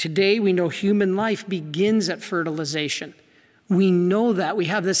 Today, we know human life begins at fertilization. We know that. We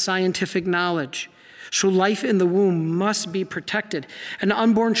have this scientific knowledge. So life in the womb must be protected. An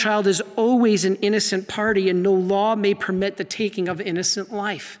unborn child is always an innocent party, and no law may permit the taking of innocent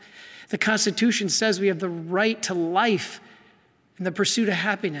life. The Constitution says we have the right to life and the pursuit of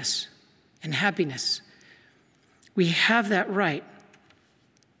happiness and happiness. We have that right.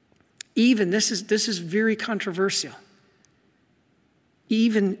 Even, this is very controversial.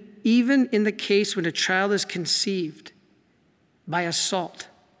 Even in the case when a child is conceived by assault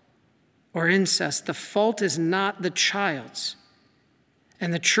or incest, the fault is not the child's.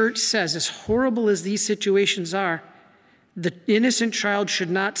 And the church says, as horrible as these situations are, the innocent child should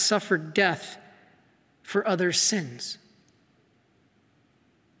not suffer death for other sins.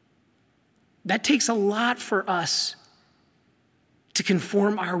 That takes a lot for us to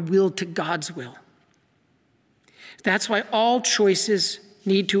conform our will to God's will. That's why all choices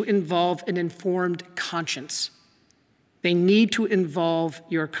need to involve an informed conscience. They need to involve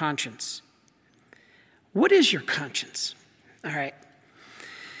your conscience. What is your conscience? All right.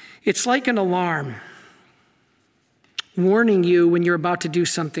 It's like an alarm warning you when you're about to do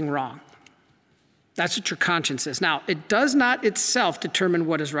something wrong. That's what your conscience is. Now, it does not itself determine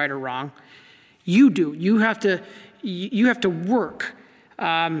what is right or wrong. You do. You have to you have to work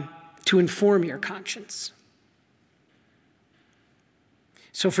to inform your conscience.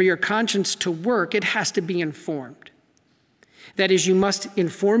 So for your conscience to work, it has to be informed. That is, you must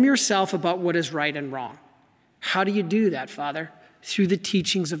inform yourself about what is right and wrong. How do you do that, Father? Through the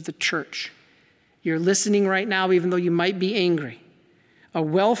teachings of the church. You're listening right now, even though you might be angry. A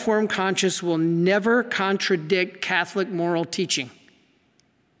well-formed conscience will never contradict Catholic moral teaching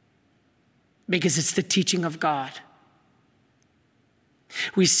because it's the teaching of God.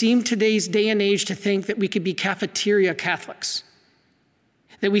 We seem today's day and age to think that we could be cafeteria Catholics,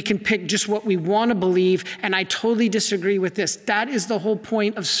 that we can pick just what we want to believe, and I totally disagree with this. That is the whole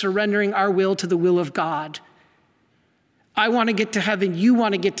point of surrendering our will to the will of God. I want to get to heaven, you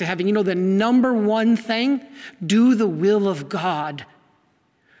want to get to heaven. You know the number one thing? Do the will of God.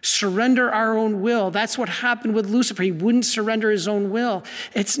 Surrender our own will. That's what happened with Lucifer. He wouldn't surrender his own will.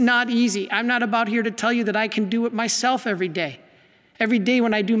 It's not easy. I'm not about here to tell you that I can do it myself every day. Every day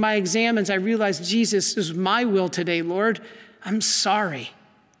when I do my examens, I realize, Jesus, this is my will today, Lord. I'm sorry.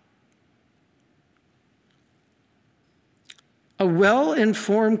 A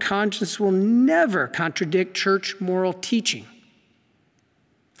well-informed conscience will never contradict church moral teaching.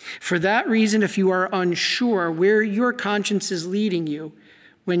 For that reason, if you are unsure where your conscience is leading you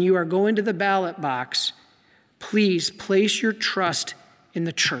when you are going to the ballot box, please place your trust in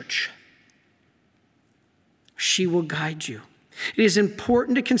the church. She will guide you. It is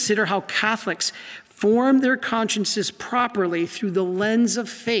important to consider how Catholics form their consciences properly through the lens of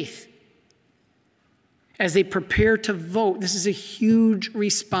faith. As they prepare to vote, this is a huge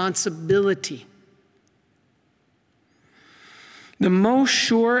responsibility. The most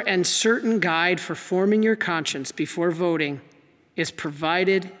sure and certain guide for forming your conscience before voting is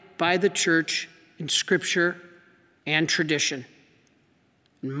provided by the church in Scripture and tradition,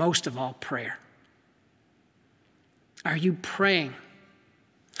 and most of all, prayer. Are you praying?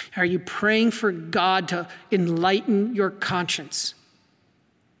 Are you praying for God to enlighten your conscience?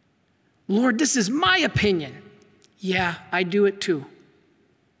 Lord, this is my opinion. Yeah, I do it too.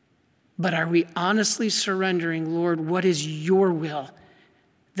 But are we honestly surrendering, Lord, what is your will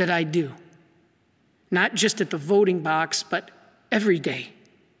that I do? Not just at the voting box, but every day.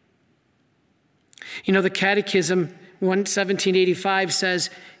 You know, the Catechism 1785 says,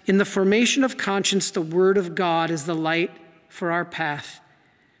 in the formation of conscience, the word of God is the light for our path.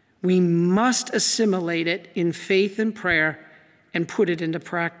 We must assimilate it in faith and prayer and put it into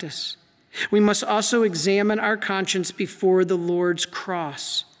practice. We must also examine our conscience before the Lord's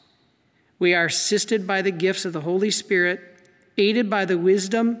cross. We are assisted by the gifts of the Holy Spirit, aided by the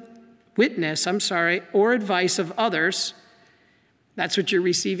witness, or advice of others. That's what you're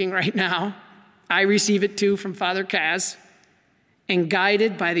receiving right now. I receive it too from Father Kaz. And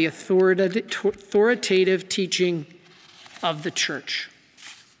guided by the authoritative teaching of the church.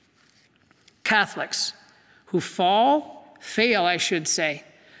 Catholics who fail,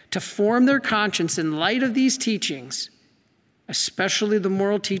 to form their conscience in light of these teachings, especially the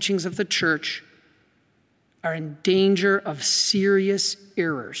moral teachings of the church, are in danger of serious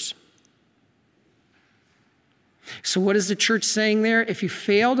errors. So what is the church saying there? If you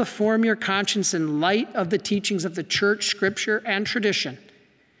fail to form your conscience in light of the teachings of the church, Scripture, and tradition,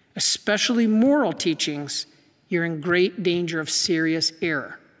 especially moral teachings, you're in great danger of serious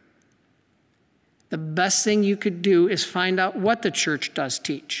error. The best thing you could do is find out what the church does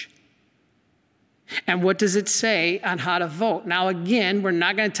teach. And what does it say on how to vote? Now, again, we're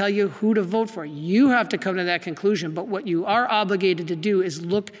not going to tell you who to vote for. You have to come to that conclusion. But what you are obligated to do is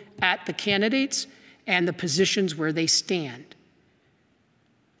look at the candidates and the positions where they stand.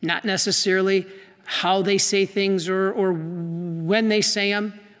 Not necessarily how they say things or when they say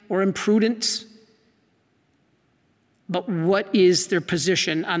them or imprudence, but what is their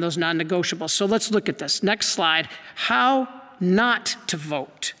position on those non-negotiables. So let's look at this. Next slide. How not to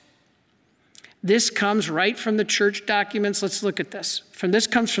vote. This comes right from the church documents. Let's look at this. This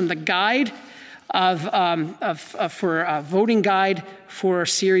comes from the guide voting guide for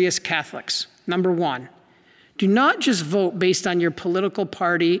serious Catholics. Number 1, do not just vote based on your political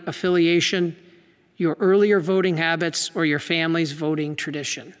party affiliation, your earlier voting habits, or your family's voting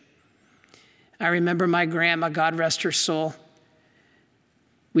tradition. I remember my grandma, God rest her soul.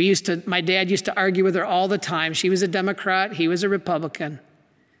 My dad used to argue with her all the time. She was a Democrat, he was a Republican.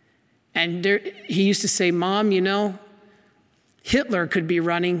 And he used to say, Mom, you know, Hitler could be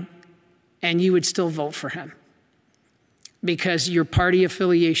running and you would still vote for him because your party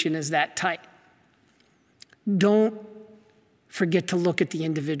affiliation is that tight. Don't forget to look at the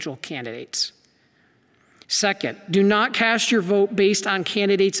individual candidates. Second, do not cast your vote based on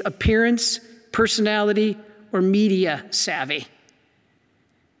candidates' appearance, personality, or media savvy.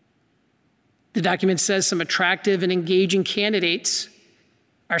 The document says some attractive and engaging candidates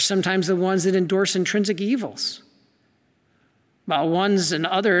are sometimes the ones that endorse intrinsic evils, while ones and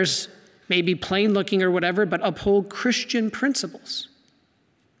others may be plain looking or whatever, but uphold Christian principles.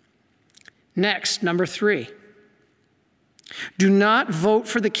 Next, number 3. Do not vote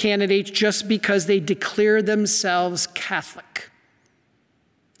for the candidates just because they declare themselves Catholic.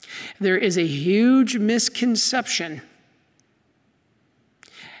 There is a huge misconception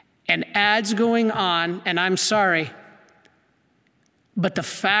and ads going on, and I'm sorry, but the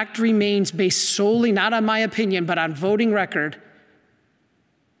fact remains, based solely not on my opinion, but on voting record,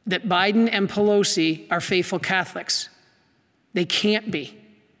 that Biden and Pelosi are faithful Catholics. They can't be,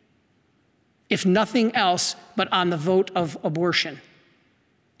 if nothing else but on the vote of abortion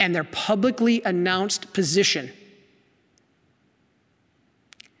and their publicly announced position.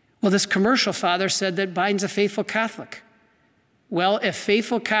 Well, this commercial father said that Biden's a faithful Catholic. Well, if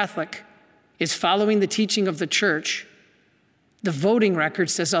faithful Catholic is following the teaching of the church, the voting record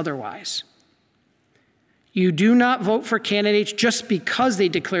says otherwise. You do not vote for candidates just because they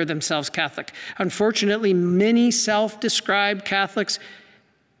declare themselves Catholic. Unfortunately, many self-described Catholics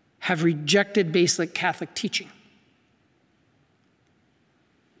have rejected basic Catholic teaching.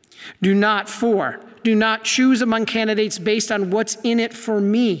 Do not choose among candidates based on what's in it for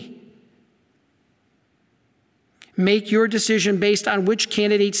me. Make your decision based on which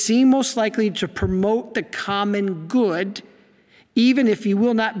candidates seem most likely to promote the common good, even if you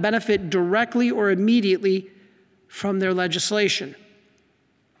will not benefit directly or immediately from their legislation.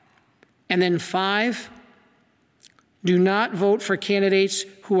 And then 5, do not vote for candidates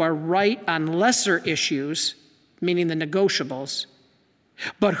who are right on lesser issues, meaning the negotiables,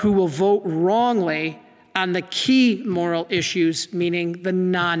 but who will vote wrongly on the key moral issues, meaning the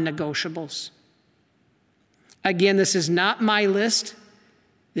non-negotiables. Again, this is not my list.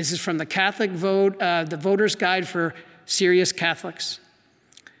 This is from the Catholic Vote, the Voter's Guide for Serious Catholics.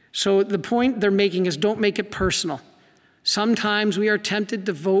 So the point they're making is don't make it personal. Sometimes we are tempted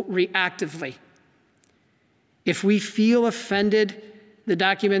to vote reactively. If we feel offended, the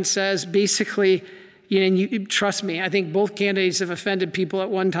document says basically, and you trust me, I think both candidates have offended people at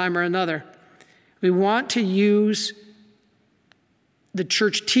one time or another. We want to use the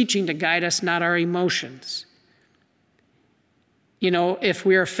church teaching to guide us, not our emotions. If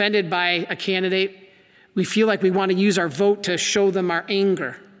we're offended by a candidate, we feel like we want to use our vote to show them our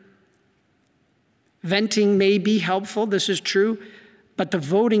anger. Venting may be helpful, this is true, but the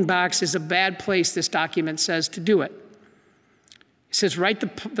voting box is a bad place, this document says, to do it. It says, write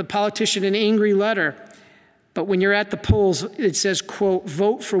the politician an angry letter, but when you're at the polls, it says, quote,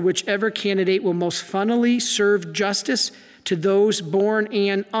 vote for whichever candidate will most funnily serve justice to those born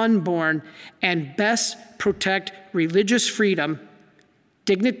and unborn and best protect religious freedom,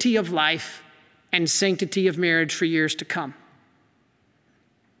 dignity of life, and sanctity of marriage for years to come.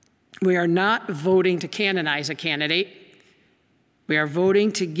 We are not voting to canonize a candidate. We are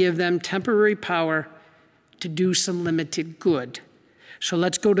voting to give them temporary power to do some limited good. So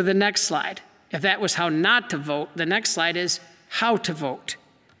let's go to the next slide. If that was how not to vote, the next slide is how to vote.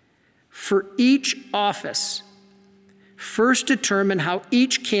 For each office, first determine how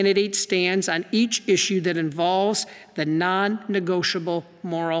each candidate stands on each issue that involves the non-negotiable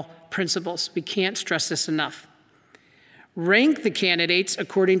moral principles. We can't stress this enough. Rank the candidates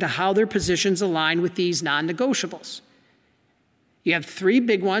according to how their positions align with these non-negotiables. You have 3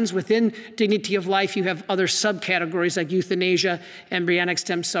 big ones. Within dignity of life, you have other subcategories like euthanasia, embryonic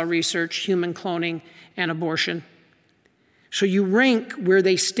stem cell research, human cloning, and abortion. So you rank where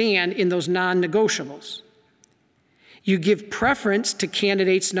they stand in those non-negotiables. You give preference to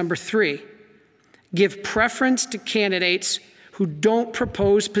candidates number 3. Give preference to candidates who don't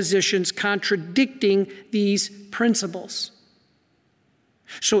propose positions contradicting these principles.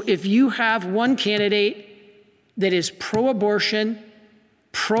 So if you have one candidate that is pro-abortion,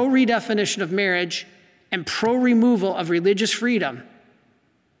 pro-redefinition of marriage, and pro-removal of religious freedom,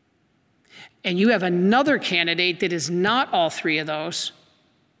 and you have another candidate that is not all 3 of those,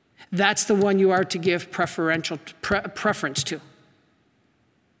 that's the one you are to give preference to.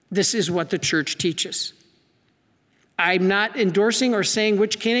 This is what the church teaches. I'm not endorsing or saying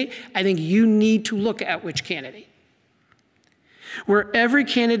which candidate. I think you need to look at which candidate. Where every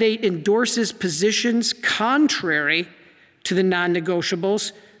candidate endorses positions contrary to the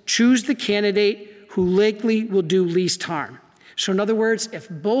non-negotiables, choose the candidate who likely will do least harm. So in other words, if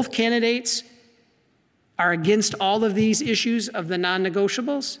both candidates are against all of these issues of the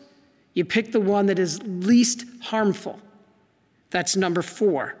non-negotiables, you pick the one that is least harmful. That's number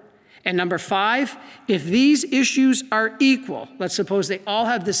 4. And number 5, if these issues are equal, let's suppose they all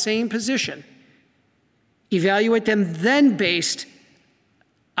have the same position, evaluate them then based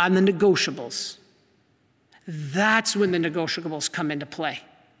on the negotiables. That's when the negotiables come into play.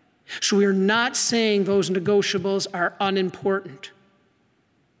 So we're not saying those negotiables are unimportant.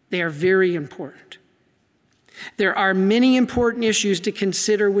 They are very important. There are many important issues to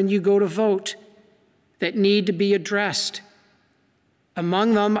consider when you go to vote that need to be addressed.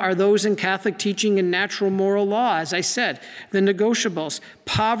 Among them are those in Catholic teaching and natural moral law, as I said, the negotiables,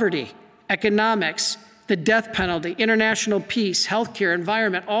 poverty, economics, the death penalty, international peace, healthcare,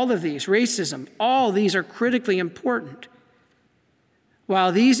 environment, all of these, racism, all these are critically important.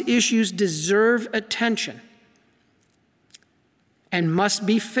 While these issues deserve attention and must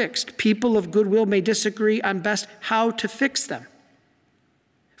be fixed, people of goodwill may disagree on best how to fix them.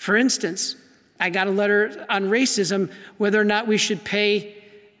 For instance, I got a letter on racism, whether or not we should pay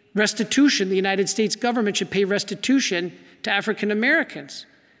restitution. The United States government should pay restitution to African Americans.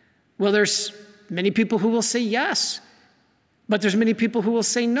 Well, there's many people who will say yes, but there's many people who will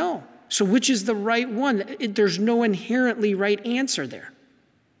say no. So which is the right one? There's no inherently right answer there.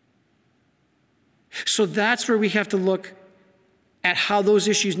 So that's where we have to look at how those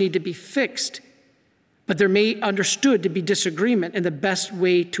issues need to be fixed, but there may be understood to be disagreement in the best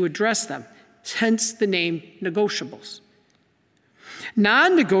way to address them. Hence the name negotiables.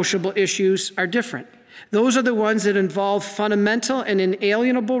 Non-negotiable issues are different. Those are the ones that involve fundamental and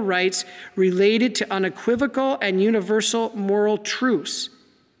inalienable rights related to unequivocal and universal moral truths,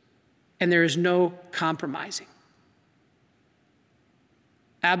 and there is no compromising.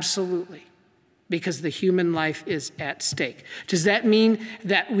 Absolutely, because the human life is at stake. Does that mean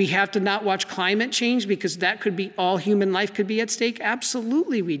that we have to not watch climate change because that could be all human life could be at stake?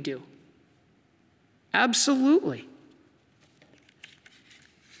 Absolutely we do. Absolutely.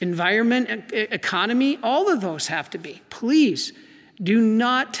 Environment, economy, all of those have to be. Please do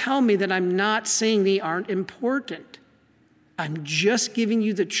not tell me that I'm not saying they aren't important. I'm just giving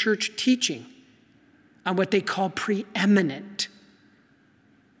you the church teaching on what they call preeminent.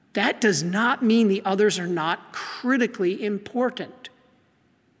 That does not mean the others are not critically important.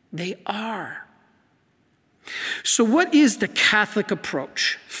 They are. So what is the Catholic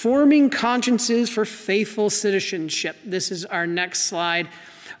approach? Forming consciences for faithful citizenship. This is our next slide.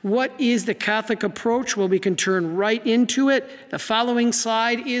 What is the Catholic approach? Well, we can turn right into it. The following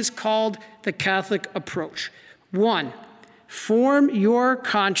slide is called the Catholic approach. 1, form your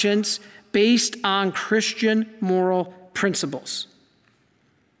conscience based on Christian moral principles.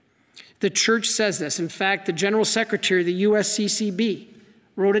 The church says this. In fact, the General Secretary of the USCCB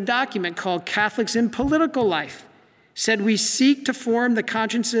wrote a document called Catholics in Political Life, said we seek to form the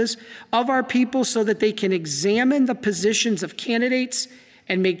consciences of our people so that they can examine the positions of candidates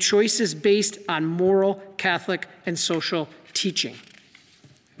and make choices based on moral, Catholic, and social teaching.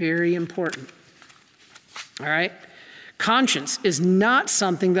 Very important. All right? Conscience is not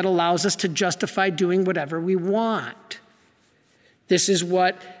something that allows us to justify doing whatever we want. This is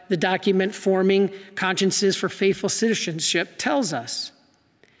what the document Forming Consciences for Faithful Citizenship tells us.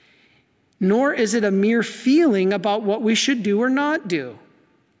 Nor is it a mere feeling about what we should do or not do.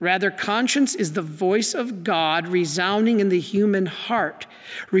 Rather, conscience is the voice of God resounding in the human heart,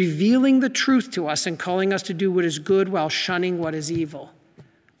 revealing the truth to us and calling us to do what is good while shunning what is evil.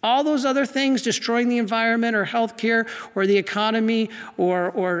 All those other things, destroying the environment or healthcare or the economy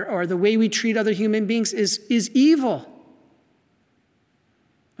or the way we treat other human beings is evil.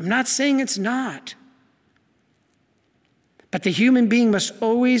 I'm not saying it's not. But the human being must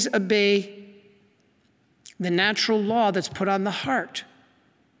always obey the natural law that's put on the heart.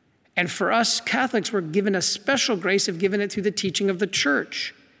 And for us Catholics, we're given a special grace of giving it through the teaching of the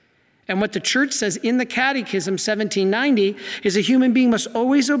church. And what the church says in the Catechism 1790 is a human being must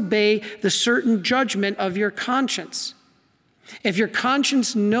always obey the certain judgment of your conscience. If your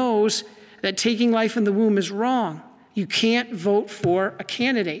conscience knows that taking life in the womb is wrong, you can't vote for a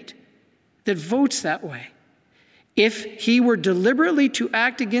candidate that votes that way. If he were deliberately to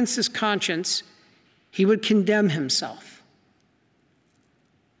act against his conscience, he would condemn himself.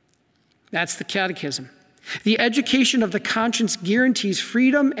 That's the Catechism. The education of the conscience guarantees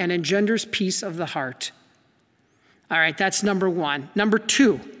freedom and engenders peace of the heart. All right, that's number 1. Number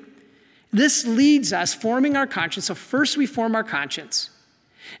 2, this leads us, forming our conscience. So first we form our conscience.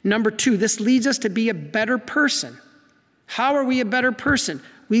 Number 2, this leads us to be a better person. How are we a better person?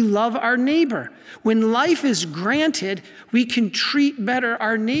 We love our neighbor. When life is granted, we can treat better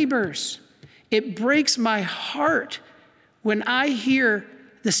our neighbors. It breaks my heart when I hear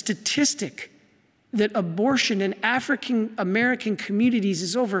the statistic that abortion in African American communities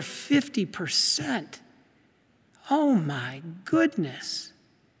is over 50%. Oh my goodness.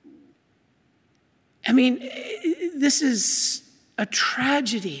 I mean, this is a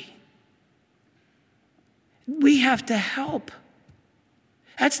tragedy. We have to help.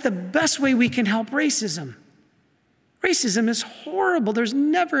 That's the best way we can help racism. Racism is horrible. There's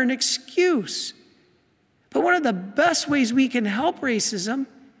never an excuse. But one of the best ways we can help racism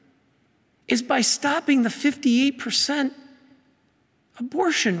is by stopping the 58%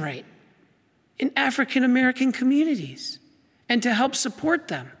 abortion rate in African American communities, and to help support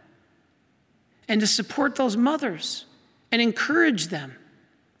them, and to support those mothers and encourage them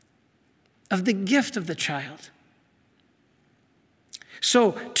of the gift of the child.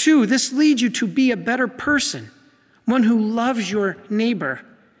 So, 2, this leads you to be a better person, one who loves your neighbor.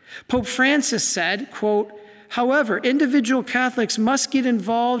 Pope Francis said, quote, "However, individual Catholics must get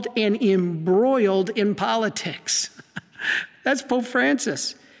involved and embroiled in politics." That's Pope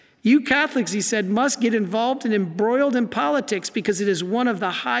Francis. You Catholics, he said, must get involved and embroiled in politics because it is one of the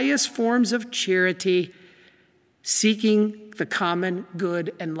highest forms of charity, seeking the common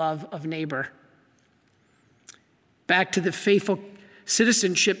good and love of neighbor. Back to the faithful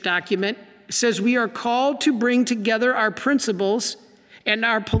citizenship document, it says we are called to bring together our principles and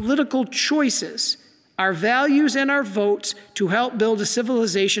our political choices, our values and our votes to help build a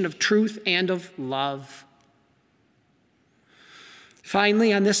civilization of truth and of love.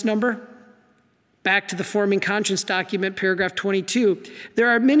 Finally, on this number, back to the Forming Conscience document, paragraph 22, there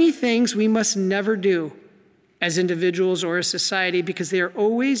are many things we must never do as individuals or a society because they are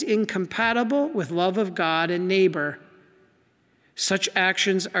always incompatible with love of God and neighbor. Such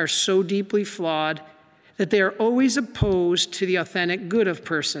actions are so deeply flawed that they are always opposed to the authentic good of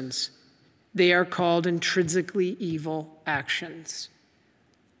persons. They are called intrinsically evil actions.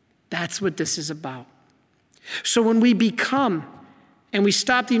 That's what this is about. So when we become and we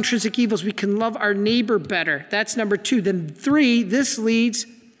stop the intrinsic evils, we can love our neighbor better. That's number 2. Then 3, this leads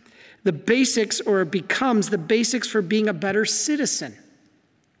the basics, or becomes the basics for being a better citizen.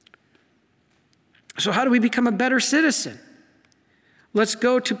 So how do we become a better citizen? Let's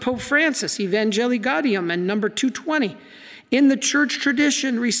go to Pope Francis, Evangelii Gaudium, and number 220. In the church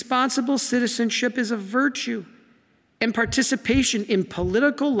tradition, responsible citizenship is a virtue, and participation in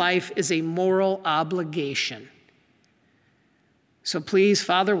political life is a moral obligation. So please,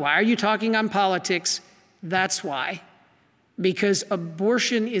 Father, why are you talking on politics? That's why. Because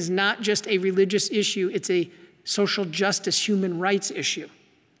abortion is not just a religious issue, it's a social justice, human rights issue.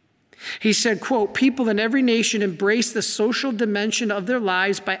 He said, quote, "People in every nation embrace the social dimension of their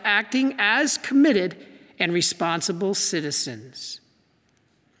lives by acting as committed and responsible citizens.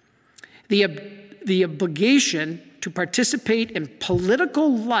 The obligation to participate in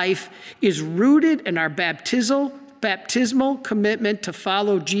political life is rooted in our baptismal commitment to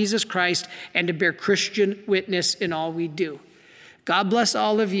follow Jesus Christ and to bear Christian witness in all we do." God bless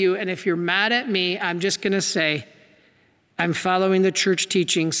all of you. And if you're mad at me, I'm just going to say, I'm following the church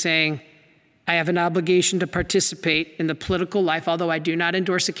teaching saying, I have an obligation to participate in the political life, although I do not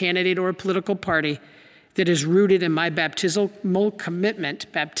endorse a candidate or a political party, that is rooted in my baptismal commitment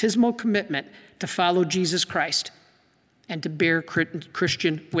to follow Jesus Christ and to bear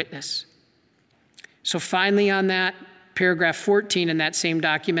Christian witness. So finally on that, paragraph 14 in that same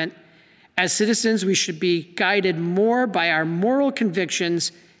document, as citizens, we should be guided more by our moral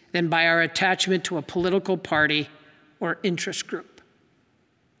convictions than by our attachment to a political party or interest group.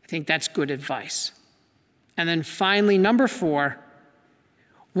 I think that's good advice. And then finally, number 4,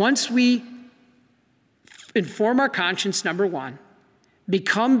 once we inform our conscience, number 1,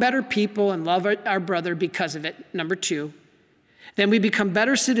 become better people and love our brother because of it, number 2, then we become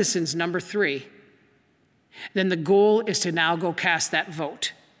better citizens, number 3, then the goal is to now go cast that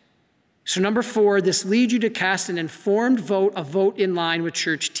vote. So number 4, this leads you to cast an informed vote, a vote in line with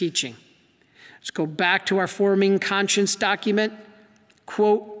church teaching. Let's go back to our Forming Conscience document.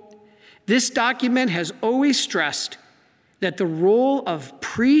 Quote, "This document has always stressed that the role of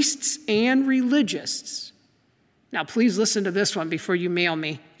priests and religious," now please listen to this one before you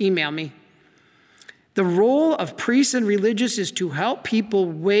email me. "The role of priests and religious is to help people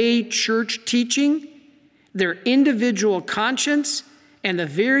weigh church teaching, their individual conscience, and the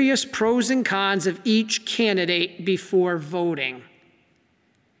various pros and cons of each candidate before voting."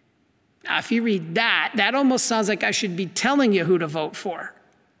 Now, if you read that almost sounds like I should be telling you who to vote for,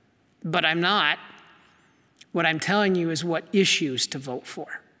 but I'm not. What I'm telling you is what issues to vote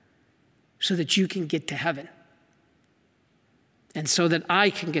for so that you can get to heaven and so that I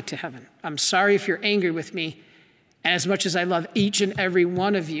can get to heaven. I'm sorry if you're angry with me, and as much as I love each and every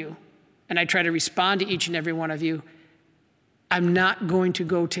one of you, and I try to respond to each and every one of you, I'm not going to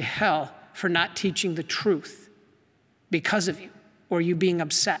go to hell for not teaching the truth because of you or you being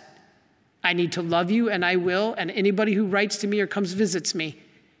upset. I need to love you, and I will, and anybody who writes to me or comes visits me,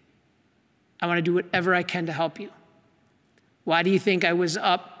 I want to do whatever I can to help you. Why do you think I was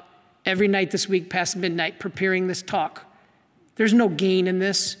up every night this week past midnight preparing this talk? There's no gain in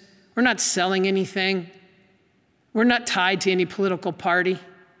this. We're not selling anything. We're not tied to any political party.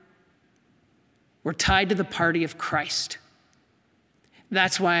 We're tied to the party of Christ.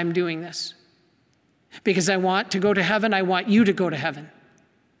 That's why I'm doing this. Because I want to go to heaven. I want you to go to heaven.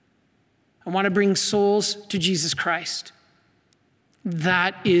 I want to bring souls to Jesus Christ.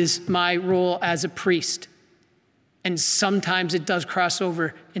 That is my role as a priest. And sometimes it does cross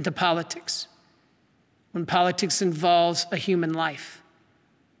over into politics, when politics involves a human life.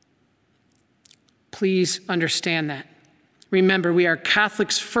 Please understand that. Remember, we are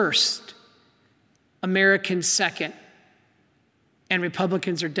Catholics first, Americans second, and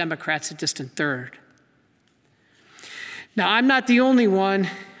Republicans or Democrats a distant third. Now, I'm not the only one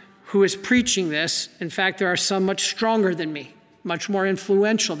who is preaching this. In fact, there are some much stronger than me, much more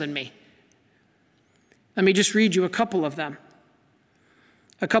influential than me. Let me just read you a couple of them.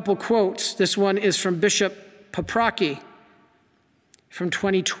 A couple quotes. This one is from Bishop Paprocki from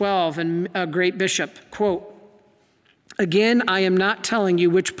 2012, and a great bishop. Quote, "Again, I am not telling you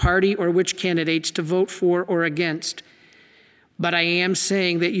which party or which candidates to vote for or against, but I am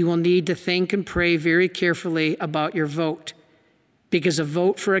saying that you will need to think and pray very carefully about your vote, because a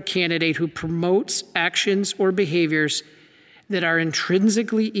vote for a candidate who promotes actions or behaviors that are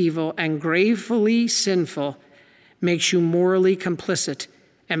intrinsically evil and gravely sinful makes you morally complicit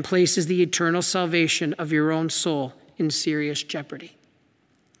and places the eternal salvation of your own soul in serious jeopardy."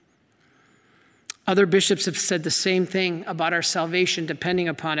 Other bishops have said the same thing about our salvation depending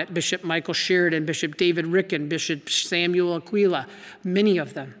upon it. Bishop Michael Sheridan, Bishop David Ricken, Bishop Samuel Aquila, many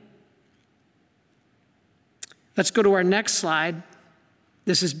of them. Let's go to our next slide.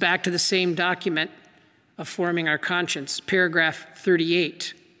 This is back to the same document of forming our conscience, paragraph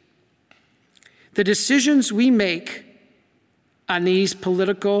 38. The decisions we make on these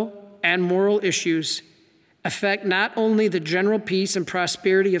political and moral issues affect not only the general peace and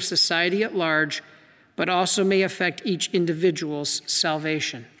prosperity of society at large, but also may affect each individual's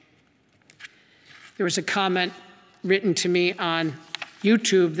salvation. There was a comment written to me on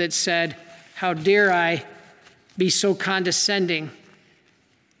YouTube that said, "How dare I be so condescending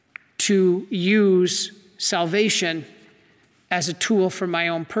to use salvation as a tool for my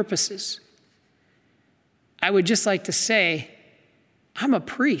own purposes?" I would just like to say, I'm a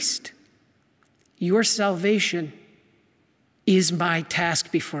priest. Your salvation is my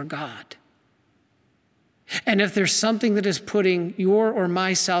task before God. And if there's something that is putting your or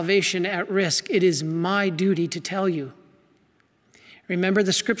my salvation at risk, it is my duty to tell you. Remember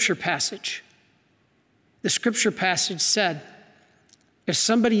the scripture passage. The scripture passage said, if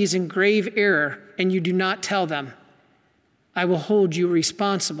somebody is in grave error and you do not tell them, I will hold you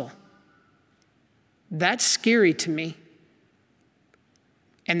responsible. That's scary to me.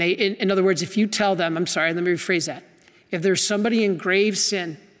 And in other words, if you tell them, let me rephrase that. If there's somebody in grave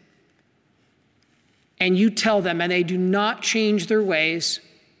sin and you tell them and they do not change their ways,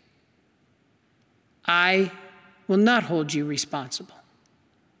 I will not hold you responsible.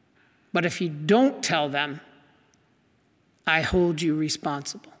 But if you don't tell them, I hold you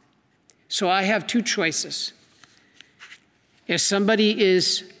responsible. So I have two choices. If somebody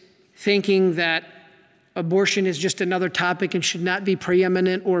is thinking that abortion is just another topic and should not be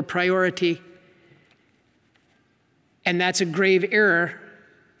preeminent or priority, and that's a grave error,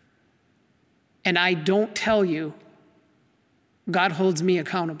 and I don't tell you, God holds me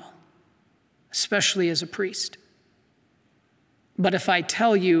accountable, especially as a priest. But if I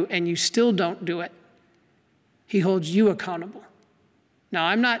tell you and you still don't do it, He holds you accountable. Now,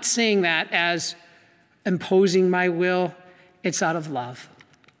 I'm not saying that as imposing my will. It's out of love.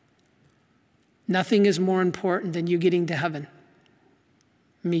 Nothing is more important than you getting to heaven.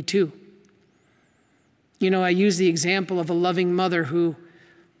 Me too. You know, I use the example of a loving mother who,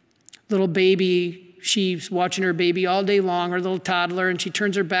 little baby, she's watching her baby all day long, her little toddler, and she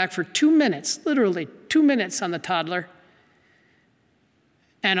turns her back for 2 minutes, literally 2 minutes on the toddler.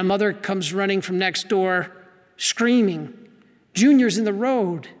 And a mother comes running from next door, screaming, "Junior's in the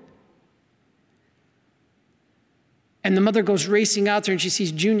road." And the mother goes racing out there and she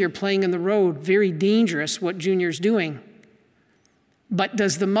sees Junior playing in the road. Very dangerous what Junior's doing. But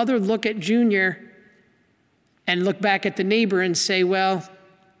does the mother look at Junior and look back at the neighbor and say, well,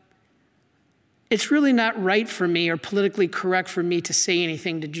 it's really not right for me or politically correct for me to say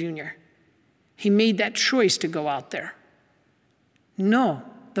anything to Junior. he made that choice to go out there. No,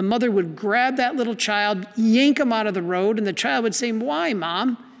 the mother would grab that little child, yank him out of the road, and the child would say, "Why,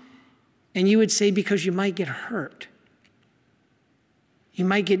 Mom?" And you would say, "Because you might get hurt. You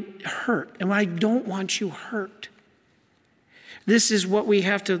might get hurt, and I don't want you hurt." This is what we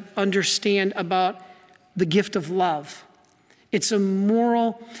have to understand about the gift of love. It's a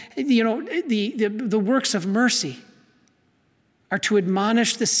moral, the works of mercy are to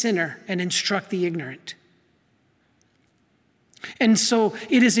admonish the sinner and instruct the ignorant. And so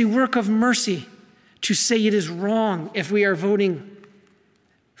it is a work of mercy to say it is wrong if we are voting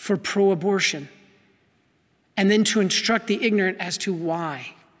for pro-abortion, and then to instruct the ignorant as to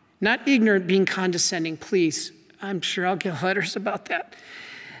why. Not ignorant being condescending, please. I'm sure I'll get letters about that.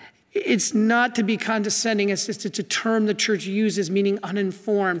 It's not to be condescending. It's a term the church uses, meaning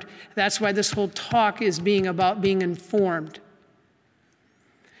uninformed. That's why this whole talk is being about being informed.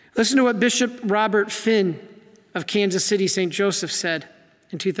 Listen to what Bishop Robert Finn of Kansas City, St. Joseph said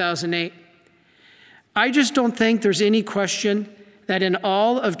in 2008. "I just don't think there's any question that in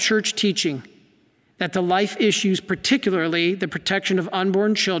all of church teaching, that the life issues, particularly the protection of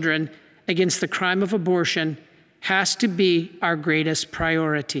unborn children against the crime of abortion, has to be our greatest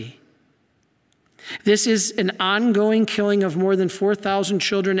priority. This is an ongoing killing of more than 4,000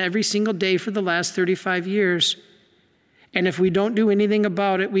 children every single day for the last 35 years. And if we don't do anything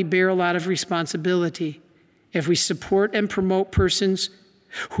about it, we bear a lot of responsibility. If we support and promote persons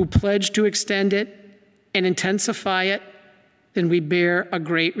who pledge to extend it and intensify it, then we bear a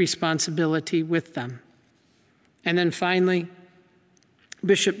great responsibility with them." And then finally,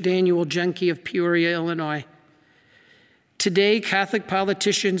 Bishop Daniel Jenke of Peoria, Illinois. "Today, Catholic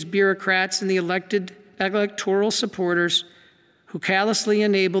politicians, bureaucrats, and the electoral supporters who callously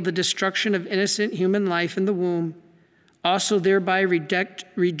enable the destruction of innocent human life in the womb also thereby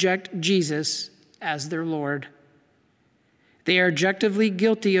reject Jesus as their Lord. They are objectively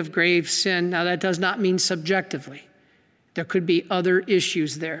guilty of grave sin." Now, that does not mean subjectively. There could be other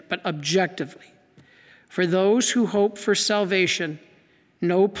issues there, but objectively. "For those who hope for salvation,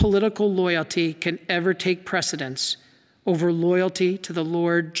 no political loyalty can ever take precedence over loyalty to the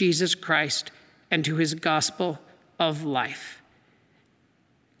Lord Jesus Christ and to his gospel of life."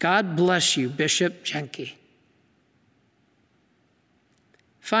 God bless you, Bishop Jenke.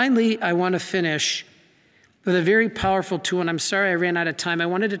 Finally, I want to finish with a very powerful tool, and I'm sorry I ran out of time. I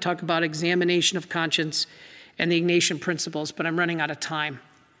wanted to talk about examination of conscience and the Ignatian principles, but I'm running out of time.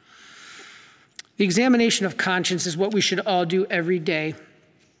 The examination of conscience is what we should all do every day,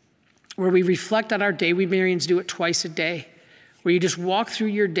 where we reflect on our day. We Marians do it twice a day, where you just walk through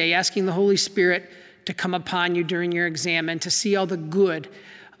your day asking the Holy Spirit to come upon you during your exam and to see all the good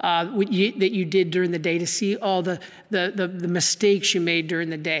that you did during the day, to see all the mistakes you made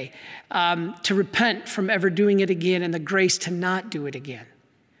during the day, to repent from ever doing it again and the grace to not do it again.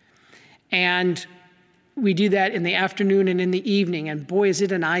 And we do that in the afternoon and in the evening, and boy, is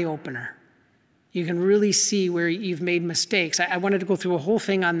it an eye-opener. You can really see where you've made mistakes. I wanted to go through a whole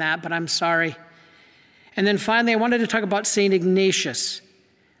thing on that, but I'm sorry. And then finally, I wanted to talk about St. Ignatius.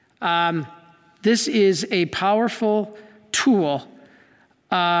 This is a powerful tool.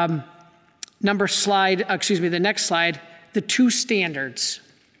 The next slide, the two standards.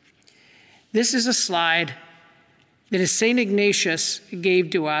 This is a slide that St. Ignatius gave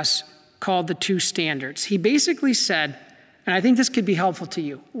to us called the two standards. He basically said, and I think this could be helpful to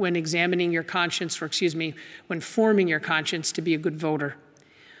you when examining your conscience, when forming your conscience to be a good voter.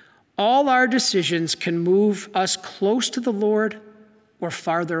 All our decisions can move us close to the Lord or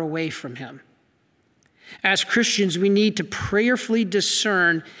farther away from him. As Christians, we need to prayerfully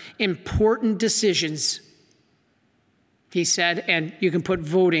discern important decisions, he said, and you can put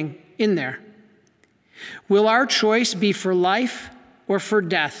voting in there. Will our choice be for life or for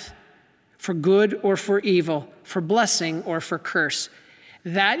death, for good or for evil, for blessing or for curse?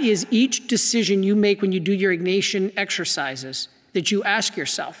 That is each decision you make when you do your Ignatian exercises that you ask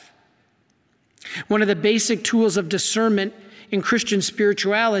yourself. One of the basic tools of discernment in Christian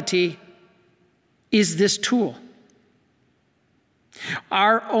spirituality is this tool.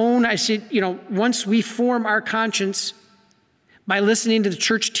 Once we form our conscience by listening to the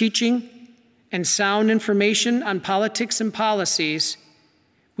church teaching and sound information on politics and policies,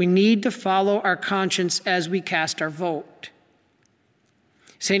 we need to follow our conscience as we cast our vote.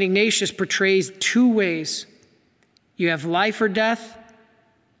 St. Ignatius portrays two ways. You have life or death,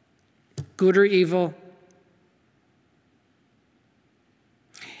 good or evil.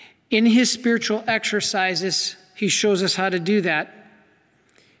 In his spiritual exercises, he shows us how to do that.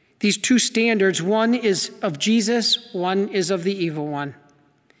 These two standards, one is of Jesus, one is of the evil one.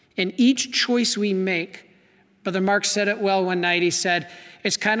 And each choice we make, Brother Mark said it well one night. He said,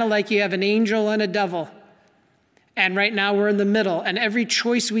 it's kind of like you have an angel and a devil. And right now we're in the middle. And every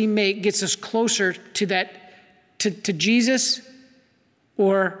choice we make gets us closer to to Jesus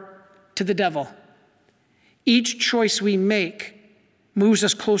or to the devil. Each choice we make moves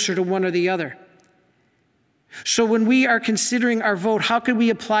us closer to one or the other. So when we are considering our vote, how can we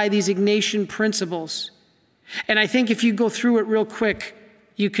apply these Ignatian principles? And I think if you go through it real quick,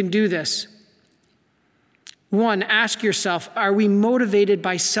 you can do this. 1, ask yourself, are we motivated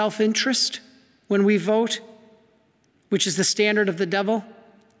by self-interest when we vote, which is the standard of the devil,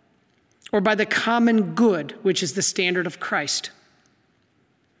 or by the common good, which is the standard of Christ?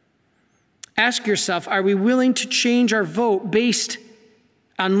 Ask yourself, are we willing to change our vote based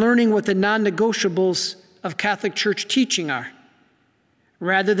on learning what the non-negotiables of Catholic Church teaching are,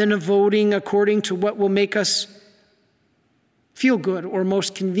 rather than voting according to what will make us feel good or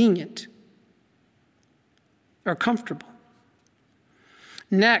most convenient or comfortable?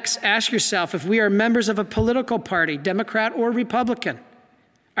 Next, ask yourself, if we are members of a political party, Democrat or Republican,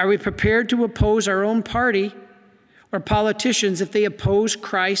 are we prepared to oppose our own party or politicians if they oppose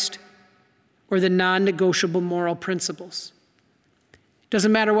Christ or the non-negotiable moral principles?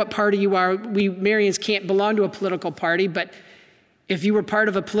 Doesn't matter what party you are. We Marians can't belong to a political party, but if you were part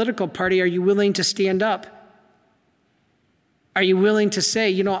of a political party, are you willing to stand up? Are you willing to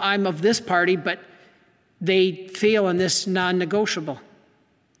say, I'm of this party, but they fail in this non-negotiable?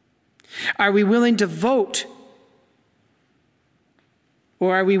 Are we willing to vote?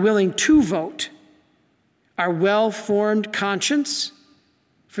 Or are we willing to vote our well-formed conscience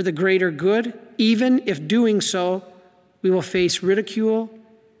for the greater good, even if doing so we will face ridicule,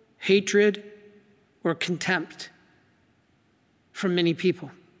 hatred, or contempt from many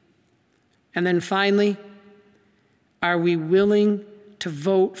people? And then finally, are we willing to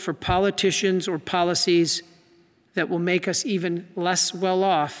vote for politicians or policies that will make us even less well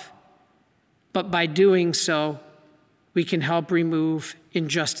off, but by doing so, we can help remove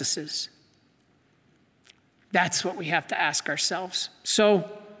injustices? That's what we have to ask ourselves. So,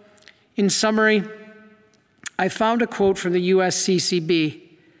 in summary, I found a quote from the USCCB,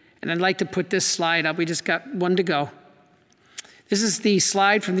 and I'd like to put this slide up. We just got one to go. This is the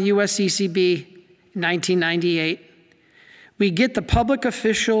slide from the USCCB in 1998. We get the public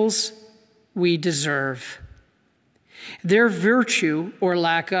officials we deserve. Their virtue, or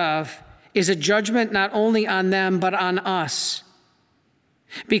lack of, is a judgment not only on them, but on us.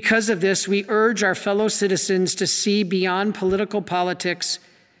 Because of this, we urge our fellow citizens to see beyond political politics,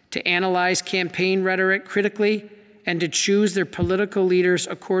 to analyze campaign rhetoric critically, and to choose their political leaders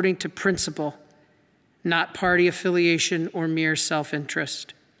according to principle, not party affiliation or mere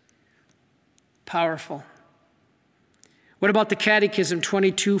self-interest. Powerful. What about the Catechism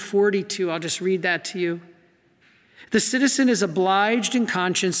 2242? I'll just read that to you. The citizen is obliged in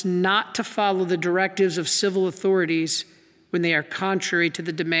conscience not to follow the directives of civil authorities when they are contrary to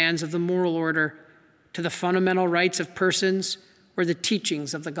the demands of the moral order, to the fundamental rights of persons, or the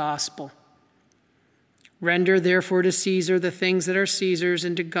teachings of the gospel. Render therefore to Caesar the things that are Caesar's,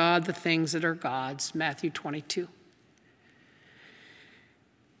 and to God the things that are God's. Matthew 22.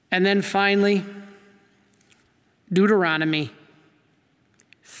 And then finally, Deuteronomy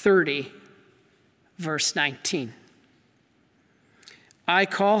 30, verse 19. I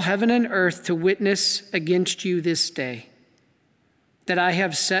call heaven and earth to witness against you this day, that I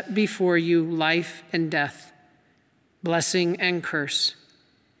have set before you life and death, blessing and curse.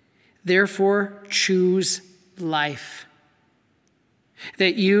 Therefore, choose life,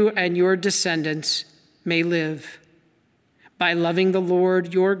 that you and your descendants may live, by loving the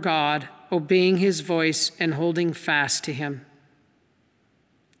Lord your God, obeying his voice, and holding fast to him.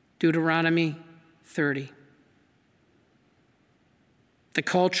 Deuteronomy 30. The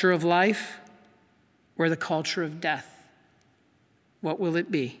culture of life or the culture of death? What will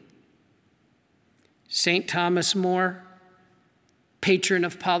it be? St. Thomas More, patron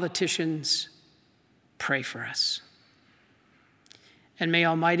of politicians, pray for us. And may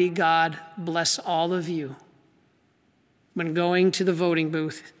Almighty God bless all of you when going to the voting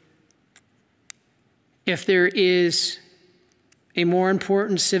booth. If there is a more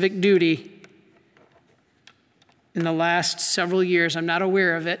important civic duty in the last several years, I'm not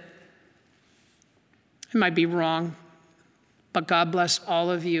aware of it. I might be wrong, but God bless all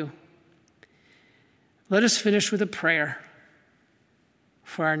of you. Let us finish with a prayer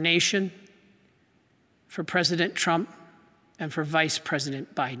for our nation, for President Trump, and for Vice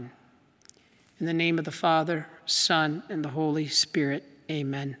President Biden. In the name of the Father, Son, and the Holy Spirit,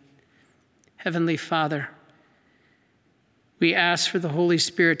 amen. Heavenly Father, We ask for the Holy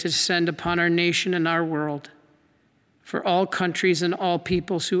Spirit to descend upon our nation and our world, for all countries and all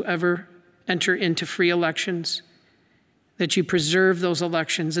peoples who ever enter into free elections, that you preserve those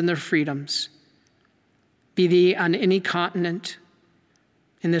elections and their freedoms. Be thee on any continent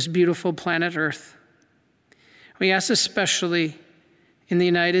in this beautiful planet Earth. We ask especially in the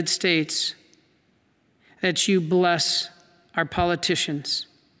United States that you bless our politicians,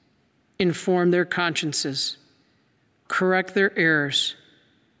 inform their consciences, correct their errors,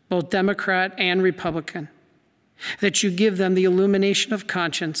 both Democrat and Republican, that you give them the illumination of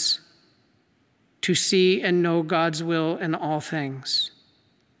conscience to see and know God's will in all things.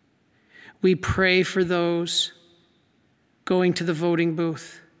 We pray for those going to the voting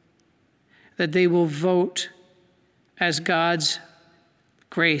booth, that they will vote as God's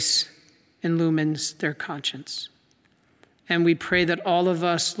grace illumines their conscience. And we pray that all of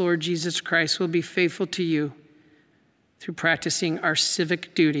us, Lord Jesus Christ, will be faithful to you through practicing our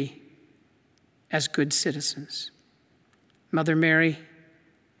civic duty as good citizens. Mother Mary,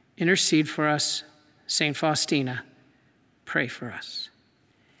 intercede for us. Saint Faustina, pray for us.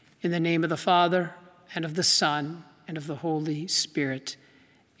 In the name of the Father, and of the Son, and of the Holy Spirit,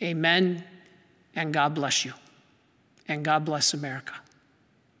 amen, and God bless you. And God bless America.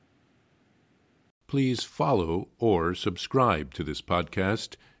 Please follow or subscribe to this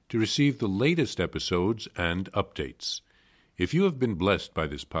podcast to receive the latest episodes and updates. If you have been blessed by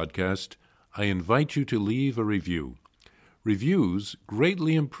this podcast, I invite you to leave a review. Reviews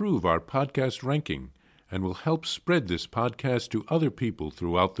greatly improve our podcast ranking and will help spread this podcast to other people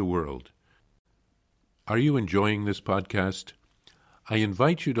throughout the world. Are you enjoying this podcast? I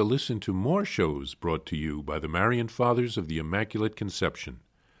invite you to listen to more shows brought to you by the Marian Fathers of the Immaculate Conception.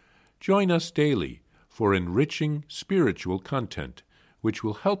 Join us daily for enriching spiritual content, which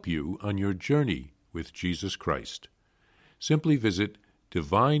will help you on your journey with Jesus Christ. Simply visit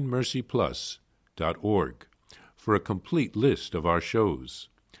DivineMercyPlus.org for a complete list of our shows.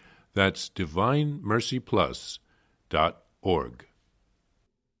 That's DivineMercyPlus.org.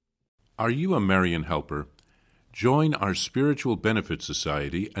 Are you a Marian helper? Join our Spiritual Benefit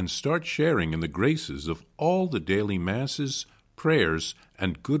Society and start sharing in the graces of all the daily masses, prayers,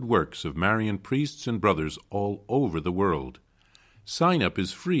 and good works of Marian priests and brothers all over the world. Sign up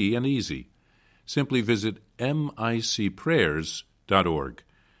is free and easy. Simply visit micprayers.org.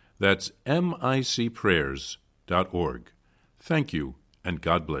 That's micprayers.org. Thank you, and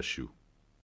God bless you.